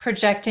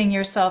projecting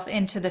yourself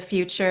into the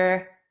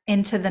future,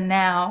 into the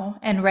now,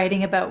 and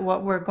writing about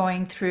what we're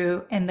going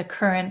through in the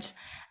current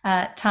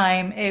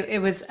time.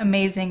 It was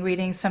amazing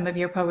reading some of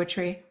your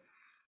poetry.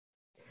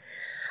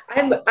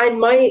 I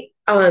might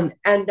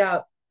end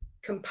up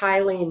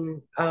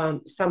compiling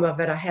some of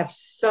it. I have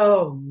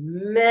so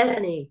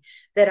many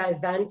that I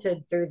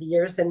vented through the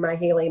years in my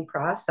healing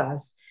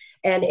process.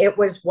 And it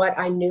was what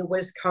I knew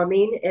was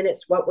coming, and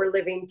it's what we're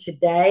living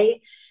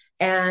today.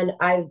 And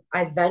I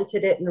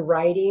vented it in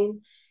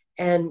writing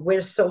and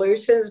with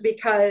solutions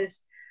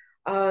because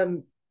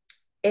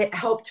it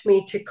helped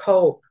me to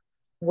cope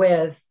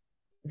with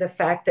the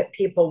fact that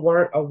people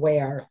weren't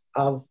aware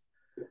of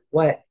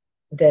what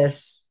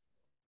this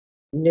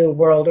new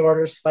world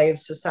order slave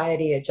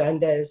society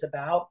agenda is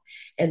about.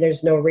 And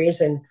there's no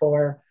reason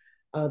for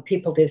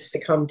people to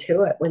succumb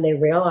to it when they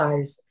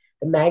realize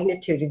the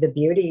magnitude of the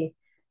beauty,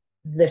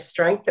 the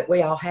strength that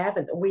we all have,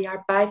 and we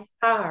are by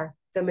far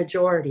the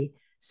majority.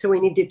 So we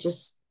need to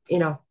just,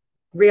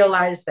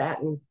 realize that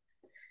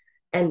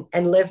and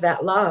live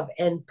that love.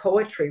 And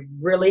poetry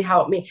really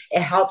helped me.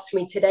 It helps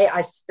me today.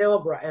 I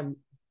still am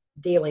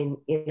dealing,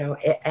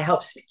 it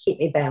helps keep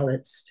me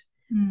balanced.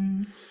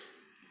 Mm.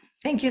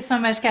 Thank you so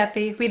much,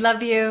 Cathy. We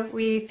love you.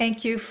 We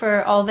thank you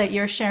for all that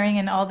you're sharing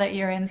and all that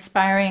you're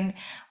inspiring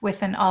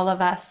within all of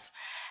us.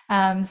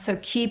 So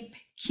keep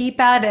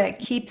at it.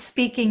 Keep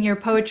speaking your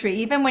poetry.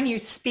 Even when you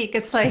speak,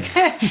 it's like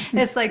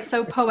it's like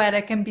so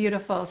poetic and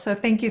beautiful. So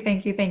thank you,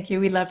 thank you, thank you.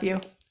 We love you.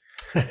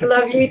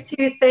 Love you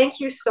too. Thank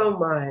you so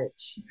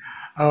much.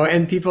 Oh,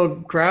 and people,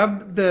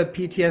 grab the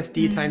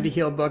PTSD Time to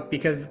Heal book,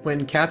 because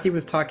when Cathy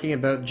was talking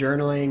about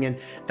journaling, and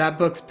that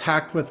book's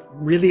packed with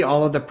really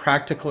all of the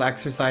practical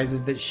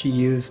exercises that she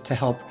used to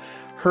help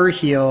her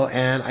heal,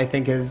 and I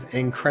think is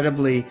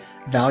incredibly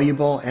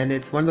valuable. And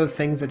it's one of those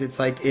things that it's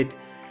like it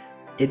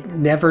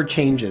never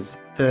changes.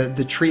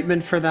 The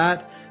treatment for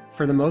that,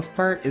 for the most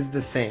part, is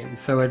the same.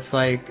 So it's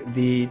like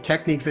the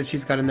techniques that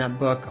she's got in that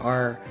book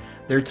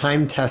they're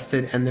time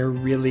tested, and they're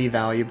really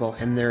valuable,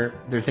 and they're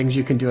things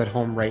you can do at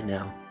home right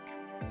now.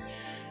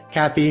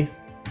 Cathy,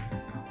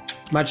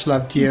 much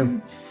love to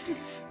you.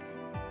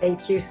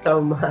 Thank you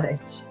so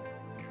much.